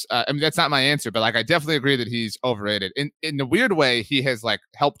with this. I mean, that's not my answer, but like I definitely agree that he's overrated. In a weird way, he has like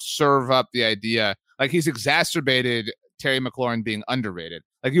helped serve up the idea, like he's exacerbated Terry McLaurin being underrated.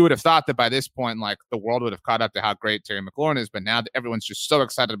 Like you would have thought that by this point, like the world would have caught up to how great Terry McLaurin is, but now that everyone's just so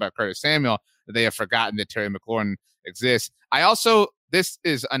excited about Curtis Samuel that they have forgotten that Terry McLaurin exists. This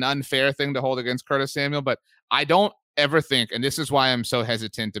is an unfair thing to hold against Curtis Samuel, but I don't ever think, and this is why I'm so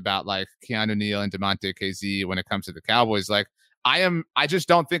hesitant about like Keanu Neal and DeMonte KZ when it comes to the Cowboys. Like I just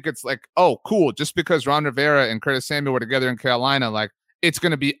don't think it's like, oh, cool, just because Ron Rivera and Curtis Samuel were together in Carolina, like it's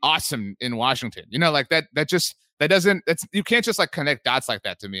going to be awesome in Washington. You know, like that doesn't, you can't just like connect dots like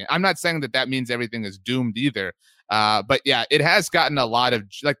that to me. I'm not saying that means everything is doomed either. But yeah, it has gotten a lot of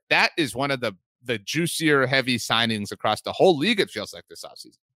like, that is one of the juicier heavy signings across the whole league. It feels like this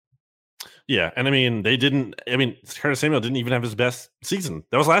offseason. Yeah. And I mean, Curtis Samuel didn't even have his best season.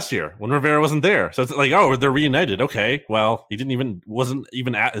 That was last year when Rivera wasn't there. So it's like, oh, they're reunited. Okay. Well, he wasn't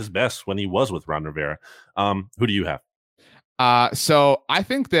even at his best when he was with Ron Rivera. Who do you have? So I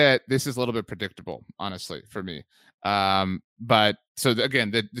think that this is a little bit predictable, honestly, for me. But so again,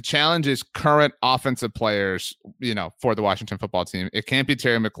 the challenge is current offensive players, you know, for the Washington football team. It can't be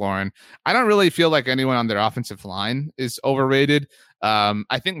Terry McLaurin. I don't really feel like anyone on their offensive line is overrated.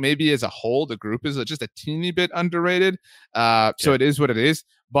 I think maybe as a whole, the group is just a teeny bit underrated. So it is what it is.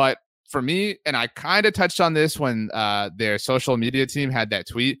 But for me, and I kind of touched on this when their social media team had that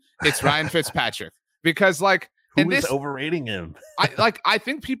tweet, it's Ryan Fitzpatrick. Because like, who is overrating him? I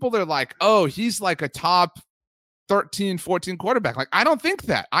think people are like, oh, he's like a top 13, 14 quarterback. Like, I don't think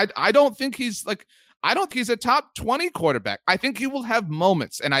that. I don't think he's a top 20 quarterback. I think he will have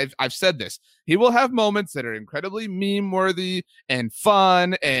moments, and I've said this. He will have moments that are incredibly meme worthy and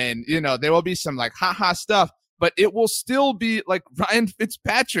fun, and you know, there will be some like haha stuff, but it will still be like Ryan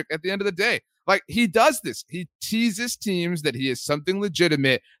Fitzpatrick at the end of the day. Like he does this. He teases teams that he is something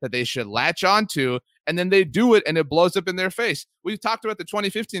legitimate that they should latch onto, and then they do it and it blows up in their face. We've talked about the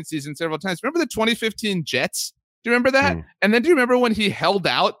 2015 season several times. Remember the 2015 Jets? Do you remember that? And then do you remember when he held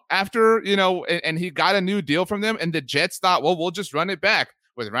out after, you know, and he got a new deal from them, and the Jets thought, well, we'll just run it back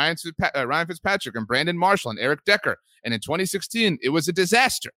with Ryan Fitzpatrick and Brandon Marshall and Eric Decker. And in 2016, it was a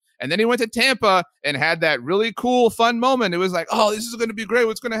disaster. And then he went to Tampa and had that really cool, fun moment. It was like, oh, this is going to be great.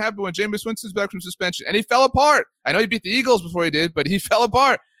 What's going to happen when Jameis Winston's back from suspension? And he fell apart. I know he beat the Eagles before he did, but he fell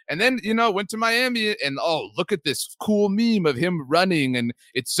apart. And then, you know, went to Miami and, oh, look at this cool meme of him running. And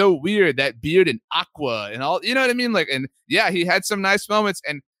it's so weird, that beard and aqua and all, you know what I mean? Like, and yeah, he had some nice moments.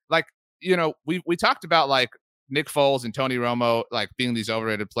 And like, you know, we talked about like Nick Foles and Tony Romo, like being these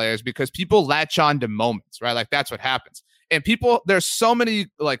overrated players because people latch on to moments, right? Like that's what happens. And there's so many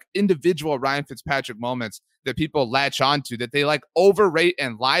like individual Ryan Fitzpatrick moments that people latch onto that they like overrate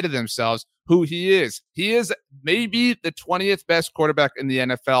and lie to themselves who he is. He is maybe the 20th best quarterback in the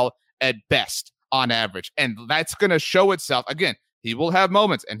NFL at best on average. And that's going to show itself. Again, he will have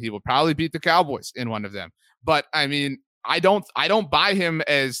moments and he will probably beat the Cowboys in one of them. But I mean, I don't buy him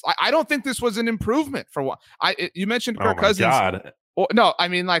as, I don't think this was an improvement for what you mentioned Kirk Cousins. God. Well, no, I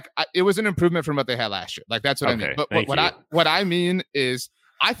mean, like it was an improvement from what they had last year. Like that's what I mean. But what I mean is,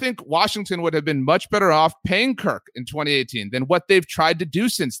 I think Washington would have been much better off paying Kirk in 2018 than what they've tried to do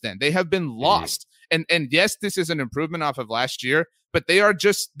since then. They have been lost. And yes, this is an improvement off of last year, but they are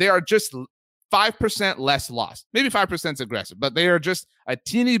just 5% less lost. Maybe 5% is aggressive, but they are just a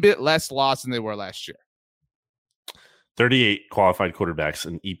teeny bit less lost than they were last year. 38 qualified quarterbacks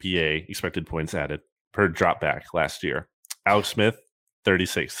in EPA, expected points added, per dropback last year. Alex Smith,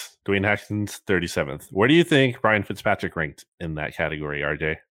 36th. Dwayne Haskins, 37th. Where do you think Ryan Fitzpatrick ranked in that category,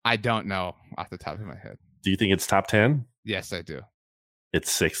 RJ? I don't know off the top of my head. Do you think it's top 10? Yes, I do.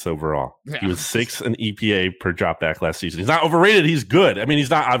 It's 6th overall. Yeah. He was 6th in EPA per dropback last season. He's not overrated. He's good. I mean,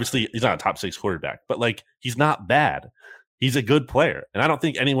 he's not a top 6 quarterback, but like he's not bad. He's a good player. And I don't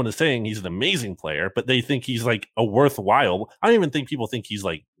think anyone is saying he's an amazing player, but they think he's like a worthwhile. I don't even think people think he's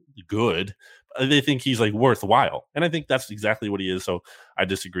like good. They think he's like worthwhile. And I think that's exactly what he is. So I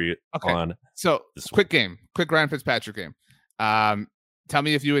disagree on so this quick Ryan Fitzpatrick game. Tell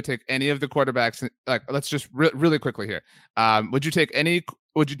me if you would take any of the quarterbacks. Like, let's just really quickly here. Would you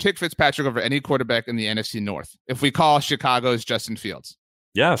take Fitzpatrick over any quarterback in the NFC North? If we call Chicago's Justin Fields.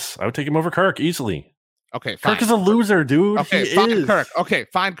 Yes, I would take him over Kirk easily. Okay, fine. Kirk is a loser, dude. Okay, fine, Kirk. Okay,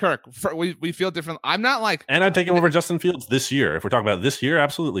 fine, Kirk. We feel different. I'm not like, and I'd take him over Justin Fields this year. If we're talking about this year,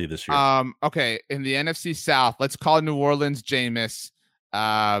 absolutely this year. Okay, in the NFC South, let's call New Orleans Jameis.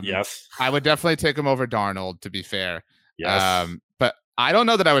 Yes, I would definitely take him over Darnold. To be fair, yes, but I don't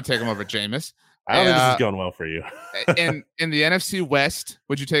know that I would take him over Jameis. I don't think this is going well for you. in the NFC West,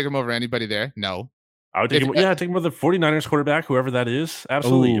 would you take him over anybody there? No. I would take him. Yeah, I'd take him with the 49ers quarterback, whoever that is.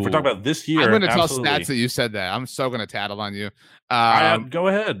 Absolutely. If we're talking about this year, I'm going to tell Stats that you said that. I'm so going to tattle on you. Go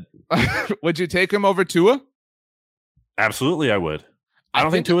ahead. Would you take him over Tua? Absolutely, I would. I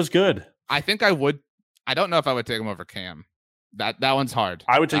don't think Tua's good. I think I would. I don't know if I would take him over Cam. That one's hard.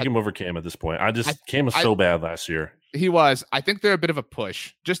 I would take him over Cam at this point. Cam was so bad last year. He was. I think they're a bit of a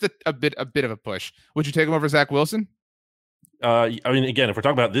push. Just a bit of a push. Would you take him over Zach Wilson? I mean, again, if we're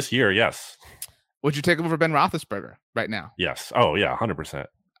talking about this year, yes. Would you take him over Ben Roethlisberger right now? Yes. Oh, yeah, 100%.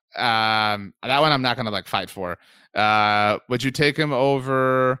 That one I'm not going to fight for. Would you take him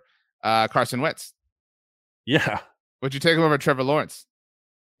over Carson Wentz? Yeah. Would you take him over Trevor Lawrence?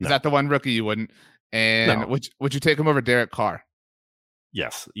 Is that the one rookie you wouldn't? And no. Would you take him over Derek Carr?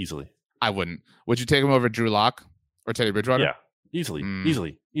 Yes, easily. I wouldn't. Would you take him over Drew Lock or Teddy Bridgewater? Yeah,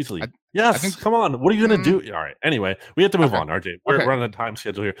 easily. Yes, come on. What are you going to do? All right. Anyway, we have to move on, RJ. We're running a time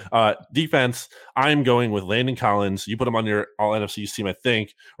schedule here. Defense, I'm going with Landon Collins. You put him on your all NFC team, I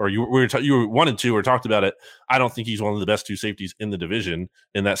think, or you wanted to or talked about it. I don't think he's one of the best two safeties in the division.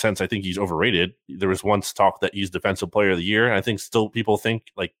 In that sense, I think he's overrated. There was once talk that he's Defensive Player of the Year. And I think still people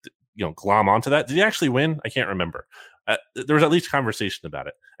think glom onto that. Did he actually win? I can't remember. There was at least conversation about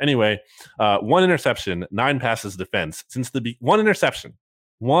it. Anyway, 1 interception, 9 passes defense since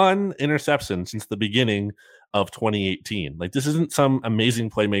one interception since the beginning of 2018. This isn't some amazing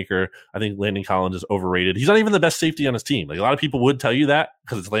playmaker. I think Landon Collins is overrated. He's not even the best safety on his team. A lot of people would tell you that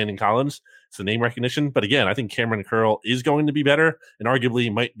because it's Landon Collins. It's the name recognition. But again, I think Cameron Curl is going to be better and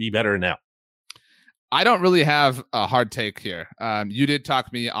arguably might be better now. I don't really have a hard take here. You did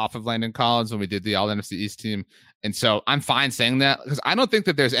talk me off of Landon Collins when we did the All NFC East team. And so I'm fine saying that because I don't think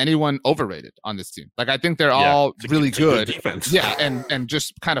that there's anyone overrated on this team. I think they're all really good. Defense. Yeah, and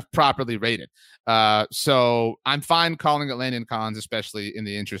just kind of properly rated. So I'm fine calling it Landon Collins, especially in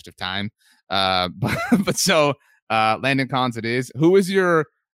the interest of time. But Landon Collins it is. Who is your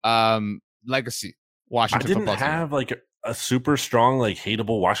legacy Washington football team? I didn't have a super strong,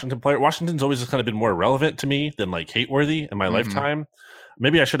 hateable Washington player. Washington's always just kind of been more relevant to me than hate-worthy in my lifetime.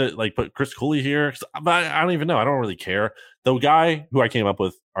 Maybe I should have put Chris Cooley here, but I don't even know. I don't really care. The guy who I came up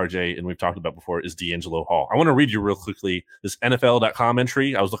with, RJ, and we've talked about before, is D'Angelo Hall. I want to read you real quickly this NFL.com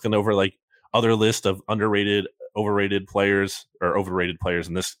entry. I was looking over other list of underrated, overrated players or overrated players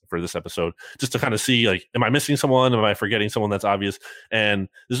for this episode, just to kind of see am I missing someone? Am I forgetting someone that's obvious? And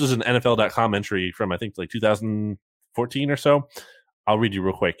this was an NFL.com entry from I think 2014 or so. I'll read you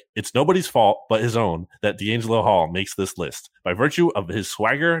real quick. It's nobody's fault but his own that D'Angelo Hall makes this list. By virtue of his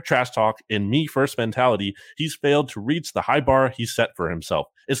swagger, trash talk, and me-first mentality, he's failed to reach the high bar he set for himself.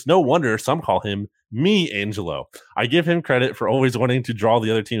 It's no wonder some call him Me-Angelo. I give him credit for always wanting to draw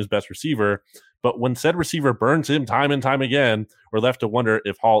the other team's best receiver, but when said receiver burns him time and time again, we're left to wonder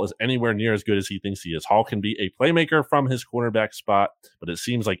if Hall is anywhere near as good as he thinks he is. Hall can be a playmaker from his cornerback spot, but it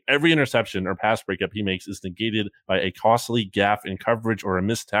seems like every interception or pass breakup he makes is negated by a costly gaffe in coverage or a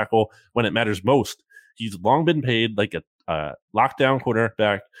missed tackle when it matters most. He's long been paid like a lockdown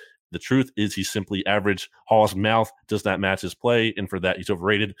quarterback. The truth is he's simply average. Hall's mouth does not match his play, and for that, he's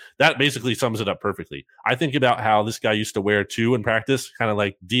overrated. That basically sums it up perfectly. I think about how this guy used to wear 2 in practice, kind of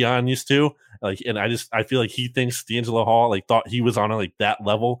like Dion used to. And I feel like he thinks D'Angelo Hall thought he was on that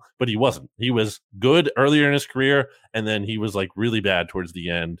level, but he wasn't. He was good earlier in his career, and then he was really bad towards the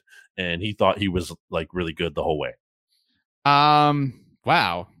end, and he thought he was really good the whole way.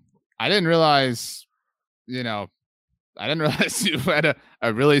 Wow. I didn't realize, you had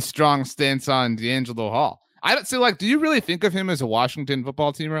a really strong stance on D'Angelo Hall. I don't see do you really think of him as a Washington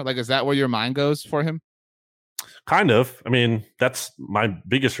football teamer? Is that where your mind goes for him? Kind of. I mean, that's my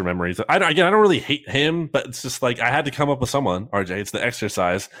biggest memories. I don't really hate him, but it's just I had to come up with someone, RJ. It's the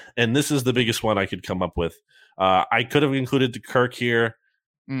exercise. And this is the biggest one I could come up with. I could have included Kirk here.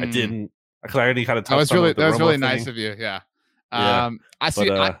 I didn't, because I already kind of touched on that was really nice of you. Yeah. I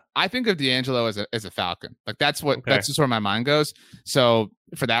think of D'Angelo as a Falcon. That's just where my mind goes. So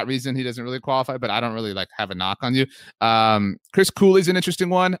for that reason, he doesn't really qualify, but I don't really have a knock on you. Chris Cooley's an interesting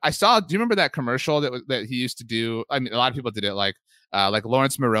one. Do you remember that commercial that he used to do? I mean, a lot of people did it like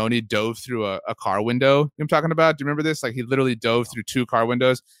Lawrence Maroney dove through a car window. You know what I'm talking about? Do you remember this? He literally dove through 2 car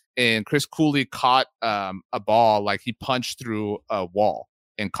windows, and Chris Cooley caught a ball, he punched through a wall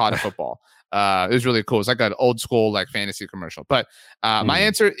and caught a football. It was really cool. It's an old school fantasy commercial. But my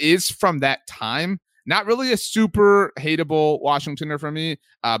answer is from that time. Not really a super hateable Washingtoner for me,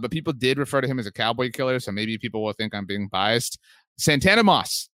 but people did refer to him as a cowboy killer, so maybe people will think I'm being biased. Santana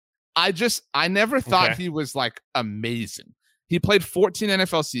Moss. I never thought he was amazing. He played 14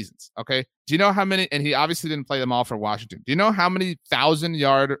 NFL seasons. Okay. Do you know how many? And he obviously didn't play them all for Washington. Do you know how many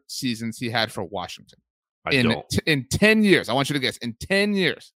 1,000-yard seasons he had for Washington? I don't. In 10 years. I want you to guess. In 10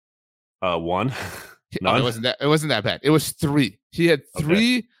 years. One. Oh, it wasn't that bad. It was 3. He had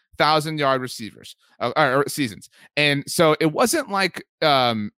 3,000-yard receivers or seasons. And so it wasn't like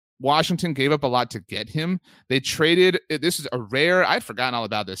Washington gave up a lot to get him. They traded. This is a rare. I'd forgotten all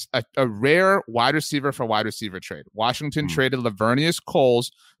about this. A rare wide receiver for wide receiver trade. Washington traded Lavernius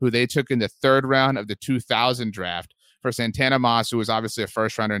Coles, who they took in the 3rd round of the 2000 draft, for Santana Moss, who was obviously a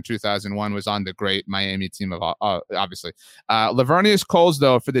first rounder in 2001, was on the great Miami team of obviously. Lavernius Coles,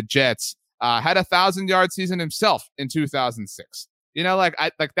 though, for the Jets, had a 1,000-yard season himself in 2006. You know, like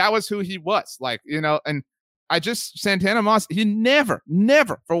that was who he was. Like, you know, and Santana Moss, he never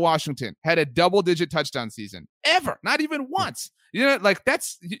for Washington had a double-digit touchdown season ever, not even once. You know, like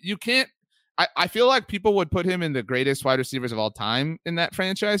you can't. I feel like people would put him in the greatest wide receivers of all time in that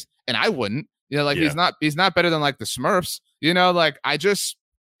franchise, and I wouldn't. You know, like he's not better than like the Smurfs. You know, like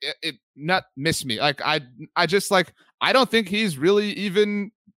it not miss me. Like I just like I don't think he's really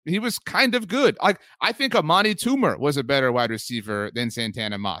even. He was kind of good. Like I think Amani Toomer was a better wide receiver than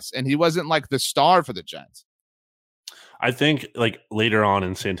Santana Moss, and he wasn't like the star for the Giants. I think like later on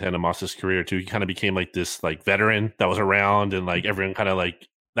in Santana Moss's career too, he kind of became like this like veteran that was around, and like everyone kind of like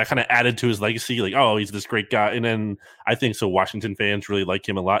that kind of added to his legacy. Like, oh, he's this great guy. And then I think so Washington fans really like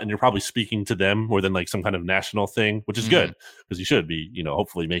him a lot, and you're probably speaking to them more than like some kind of national thing, which is good because you should be, you know,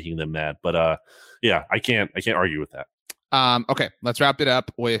 hopefully making them mad. But yeah, I can't argue with that. Okay, let's wrap it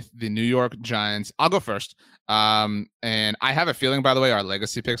up with the New York Giants. I'll go first. And I have a feeling, by the way, our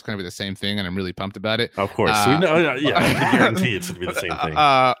legacy pick's going to be the same thing, and I'm really pumped about it. Of course. I guarantee it's going to be the same thing.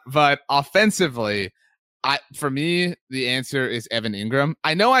 But offensively, for me, the answer is Evan Ingram.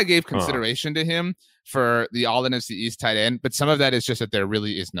 I know I gave consideration to him for the all NFC East tight end, but some of that is just that there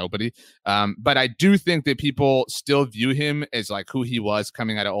really is nobody. But I do think that people still view him as like who he was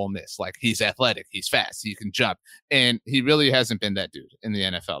coming out of Ole Miss. Like he's athletic, he's fast, he can jump, and he really hasn't been that dude in the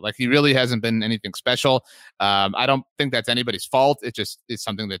NFL. Like he really hasn't been anything special. I don't think that's anybody's fault. It just is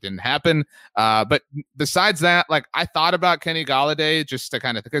something that didn't happen. But besides that, like I thought about Kenny Golladay just to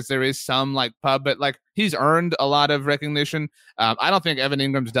kind of, because there is some like pub, but like he's earned a lot of recognition. I don't think Evan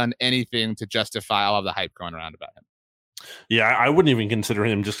Ingram's done anything to justify all of the hype going around about him. Yeah, I wouldn't even consider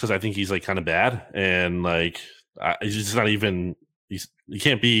him just because I think he's like kind of bad, and like he's just not even. He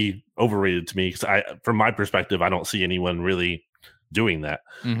can't be overrated to me because from my perspective, I don't see anyone really doing that.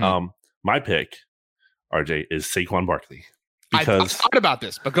 My pick, RJ, is Saquon Barkley because I thought about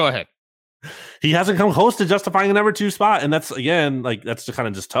this, but go ahead. He hasn't come close to justifying a number 2 spot. And that's, again, like that's kind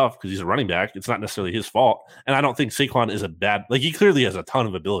of just tough because he's a running back. It's not necessarily his fault. And I don't think Saquon is a bad, like he clearly has a ton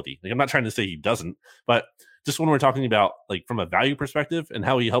of ability. Like I'm not trying to say he doesn't, but just when we're talking about like from a value perspective and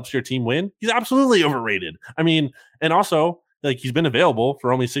how he helps your team win, he's absolutely overrated. I mean, and also like he's been available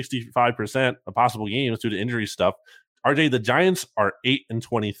for only 65% of possible games due to injury stuff. RJ, the Giants are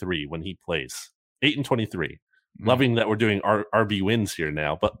 8-23 when he plays. 8-23. Loving that we're doing RB wins here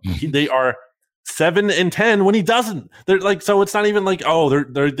now, but they are 7-10 when he doesn't. They're like, so it's not even like, oh,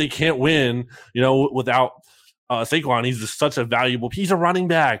 they can't win, you know, without Saquon. He's just such a valuable. He's a running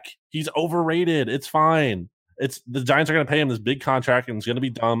back. He's overrated. It's fine. It's the Giants are going to pay him this big contract, and it's going to be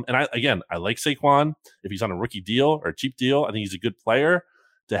dumb. And I like Saquon if he's on a rookie deal or a cheap deal. I think he's a good player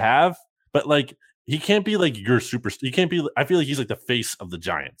to have, but like he can't be like your super. He can't be. I feel like he's like the face of the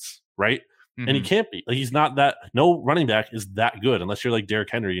Giants, right? And he can't be. Like he's not that. No running back is that good unless you're like Derrick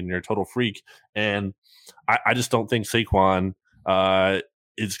Henry and you're a total freak. And I just don't think Saquon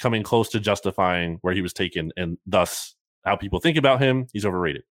is coming close to justifying where he was taken, and thus how people think about him. He's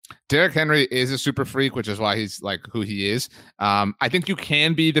overrated. Derrick Henry is a super freak, which is why he's like who he is. I think you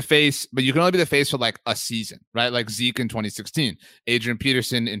can be the face, but you can only be the face for like a season, right? Like Zeke in 2016, Adrian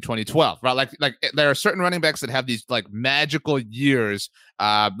Peterson in 2012, right? Like there are certain running backs that have these like magical years,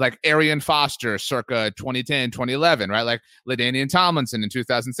 like Arian Foster circa 2010, 2011, right? Like LaDainian Tomlinson in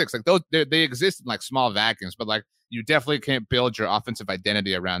 2006. Like those, they exist in like small vacuums, but like you definitely can't build your offensive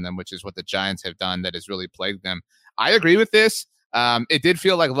identity around them, which is what the Giants have done that has really plagued them. I agree with this. It did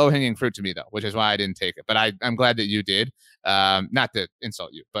feel like low-hanging fruit to me, though, which is why I didn't take it. But I'm glad that you did. Not to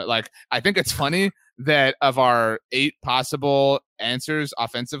insult you, but like I think it's funny that of our 8 possible answers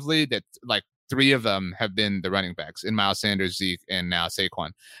offensively, that like 3 of them have been the running backs in Miles Sanders, Zeke, and now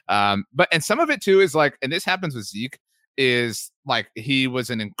Saquon. And some of it too is like, and this happens with Zeke, is like he was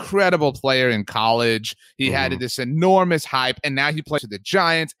an incredible player in college. He had this enormous hype, and now he plays with the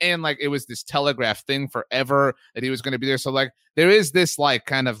Giants, and like it was this telegraph thing forever that he was going to be there. So like there is this like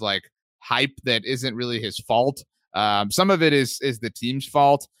kind of like hype that isn't really his fault. Some of it is the team's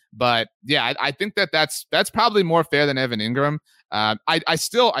fault. But yeah, I think that's probably more fair than Evan Ingram. I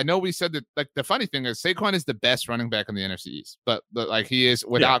know we said that, like, the funny thing is Saquon is the best running back in the NFC East, but like he is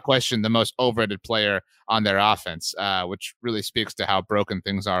without question the most overrated player on their offense, which really speaks to how broken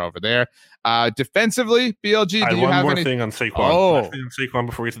things are over there. Defensively, BLG, do you have one more any thing on Saquon? Last thing on Saquon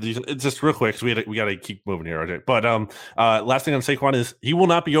before we get to these, it's just real quick because we got to keep moving here, RJ. But last thing on Saquon is he will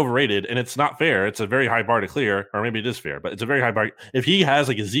not be overrated, and it's not fair. It's a very high bar to clear, or maybe it is fair, but it's a very high bar. If he has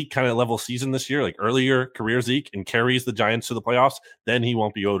like a Zeke kind of level season this year, like earlier career Zeke, and carries the Giants to the playoffs, then he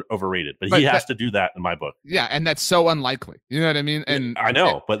won't be overrated. But he has to do that in my book. Yeah, and that's so unlikely. You know what I mean? And I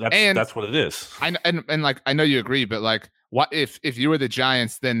know, but that's what it is. And like I know you agree, but like, what if you were the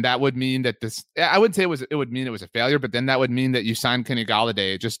Giants? Then that would mean that this. I wouldn't say it would mean it was a failure, but then that would mean that you signed Kenny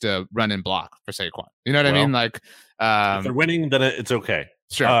Golladay just to run and block for Saquon. You know what I mean? Like, if they're winning, then it's okay.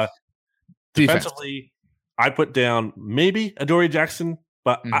 Sure. Defensively, I put down maybe Adoree Jackson,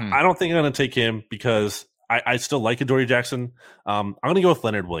 but I don't think I'm going to take him because I still like Adoree Jackson. I'm going to go with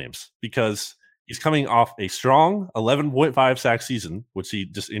Leonard Williams because he's coming off a strong 11.5 sack season, which he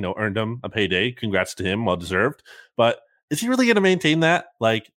just earned him a payday. Congrats to him, well deserved. But is he really going to maintain that?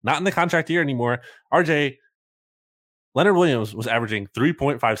 Like, not in the contract year anymore. RJ, Leonard Williams was averaging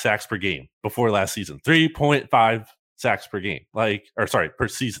 3.5 sacks per game before last season. 3.5 sacks per game, per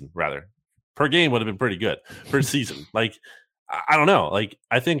season rather. Per game would have been pretty good. Per season, like. I don't know. Like,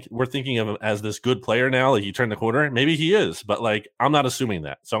 I think we're thinking of him as this good player now. Like, he turned the corner. Maybe he is, but like, I'm not assuming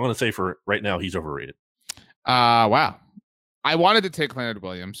that. So I'm going to say for right now, he's overrated. Wow. I wanted to take Leonard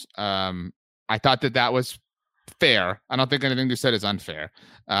Williams. I thought that was fair. I don't think anything you said is unfair.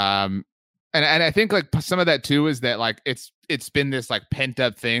 And I think like some of that too is that like it's been this like pent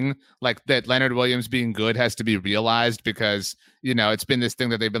up thing, like that Leonard Williams being good has to be realized because it's been this thing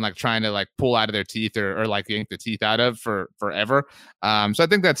that they've been like trying to like pull out of their teeth or like yank the teeth out of for forever. So I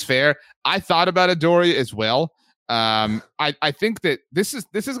think that's fair. I thought about Adoree as well. I think that this is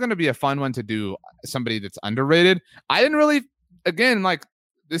going to be a fun one to do. Somebody that's underrated. I didn't really, again, like.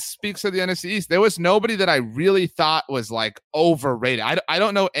 This speaks to the NFC East. There was nobody that I really thought was like overrated. I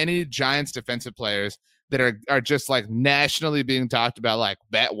don't know any Giants defensive players that are just like nationally being talked about. Like,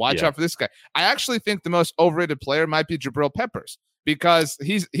 watch out for this guy. I actually think the most overrated player might be Jabril Peppers because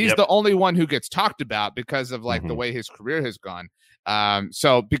he's the only one who gets talked about because of like the way his career has gone.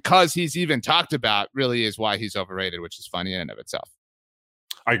 So because he's even talked about really is why he's overrated, which is funny in and of itself.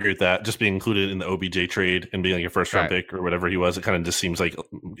 I agree with that. Just being included in the OBJ trade and being like a first round pick or whatever he was, it kind of just seems like a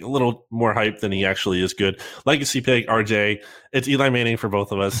little more hype than he actually is good. Legacy pick, RJ. It's Eli Manning for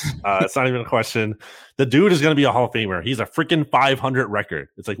both of us. It's not even a question. The dude is going to be a Hall of Famer. He's a freaking 500 record.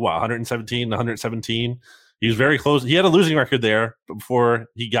 It's like, 117. He was very close. He had a losing record there before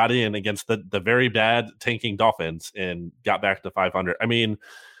he got in against the very bad tanking Dolphins and got back to 500. I mean,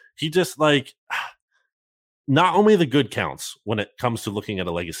 he just like... Not only the good counts when it comes to looking at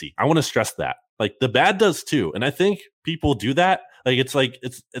a legacy. I want to stress that. Like, the bad does too. And I think people do that. Like,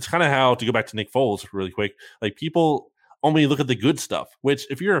 it's kind of how, to go back to Nick Foles really quick, like people only look at the good stuff, which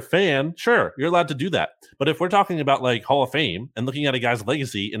if you're a fan, sure, you're allowed to do that. But if we're talking about like Hall of Fame and looking at a guy's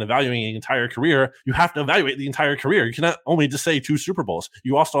legacy and evaluating an entire career, you have to evaluate the entire career. You cannot only just say 2 Super Bowls.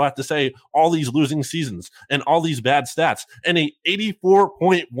 You also have to say all these losing seasons and all these bad stats and a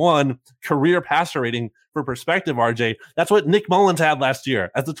 84.1 career passer rating. For perspective, RJ, that's what Nick Mullins had last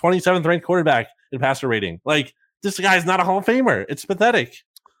year as the 27th ranked quarterback in passer rating. Like, this guy's not a Hall of Famer. It's pathetic.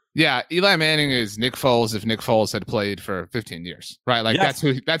 Yeah, Eli Manning is Nick Foles if Nick Foles had played for 15 years, right? Like, that's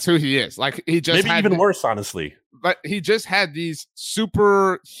who he is. Like, he just maybe even worse, honestly. But he just had these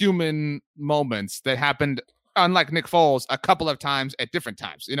superhuman moments that happened, unlike Nick Foles, a couple of times at different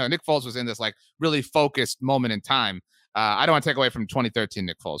times. Nick Foles was in this like really focused moment in time. I don't want to take away from 2013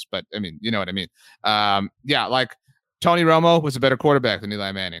 Nick Foles, but I mean, you know what I mean? Like Tony Romo was a better quarterback than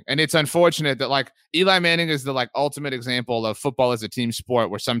Eli Manning. And it's unfortunate that like Eli Manning is the like ultimate example of football as a team sport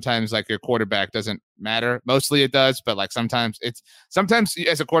where sometimes like your quarterback doesn't matter. Mostly it does, but like sometimes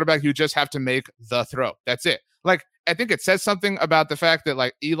as a quarterback, you just have to make the throw. That's it. Like, I think it says something about the fact that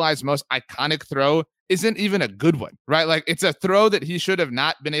like Eli's most iconic throw isn't even a good one, right? Like, it's a throw that he should have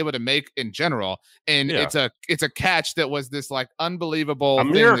not been able to make in general. And it's a catch that was this like unbelievable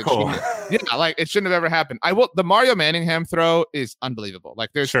miracle. Like it shouldn't have ever happened. The Mario Manningham throw is unbelievable. Like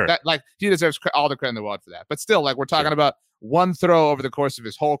there's that, like he deserves all the credit in the world for that. But still, like we're talking about one throw over the course of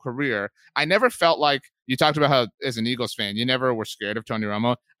his whole career. I never felt like, you talked about how as an Eagles fan, you never were scared of Tony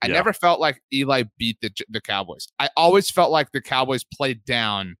Romo. I never felt like Eli beat the Cowboys. I always felt like the Cowboys played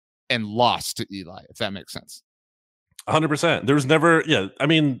down and lost to Eli, if that makes sense. 100%. There was never, I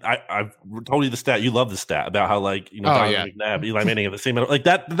mean, I've told you the stat. You love the stat about how, like, Donovan McNabb, Eli Manning at the same, like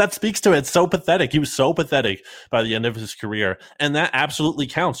that speaks to it. It's so pathetic. He was so pathetic by the end of his career, and that absolutely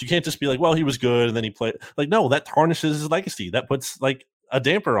counts. You can't just be like, well, he was good and then he played. Like, no, that tarnishes his legacy. That puts like a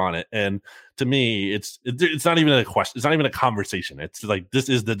damper on it. And to me, it's not even a question. It's not even a conversation. It's like, this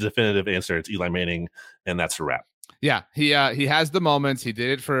is the definitive answer. It's Eli Manning, and that's a wrap. Yeah, he has the moments. He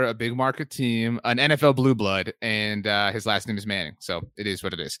did it for a big market team, an NFL blue blood, and his last name is Manning. So it is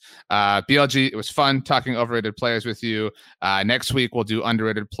what it is. BLG, it was fun talking overrated players with you. Next week, we'll do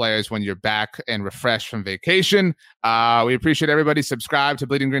underrated players when you're back and refreshed from vacation. We appreciate everybody. Subscribe to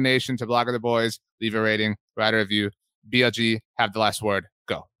Bleeding Green Nation, to Blog of the Boys. Leave a rating, write a review. BLG, have the last word.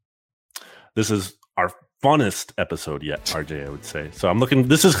 Go. This is our funnest episode yet, RJ, I would say. So I'm looking,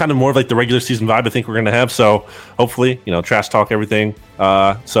 this is kind of more of like the regular season vibe I think we're going to have. So hopefully, trash talk, everything.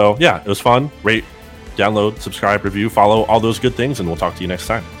 So yeah, it was fun. Rate, download, subscribe, review, follow, all those good things. And we'll talk to you next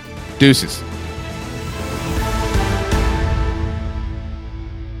time. Deuces.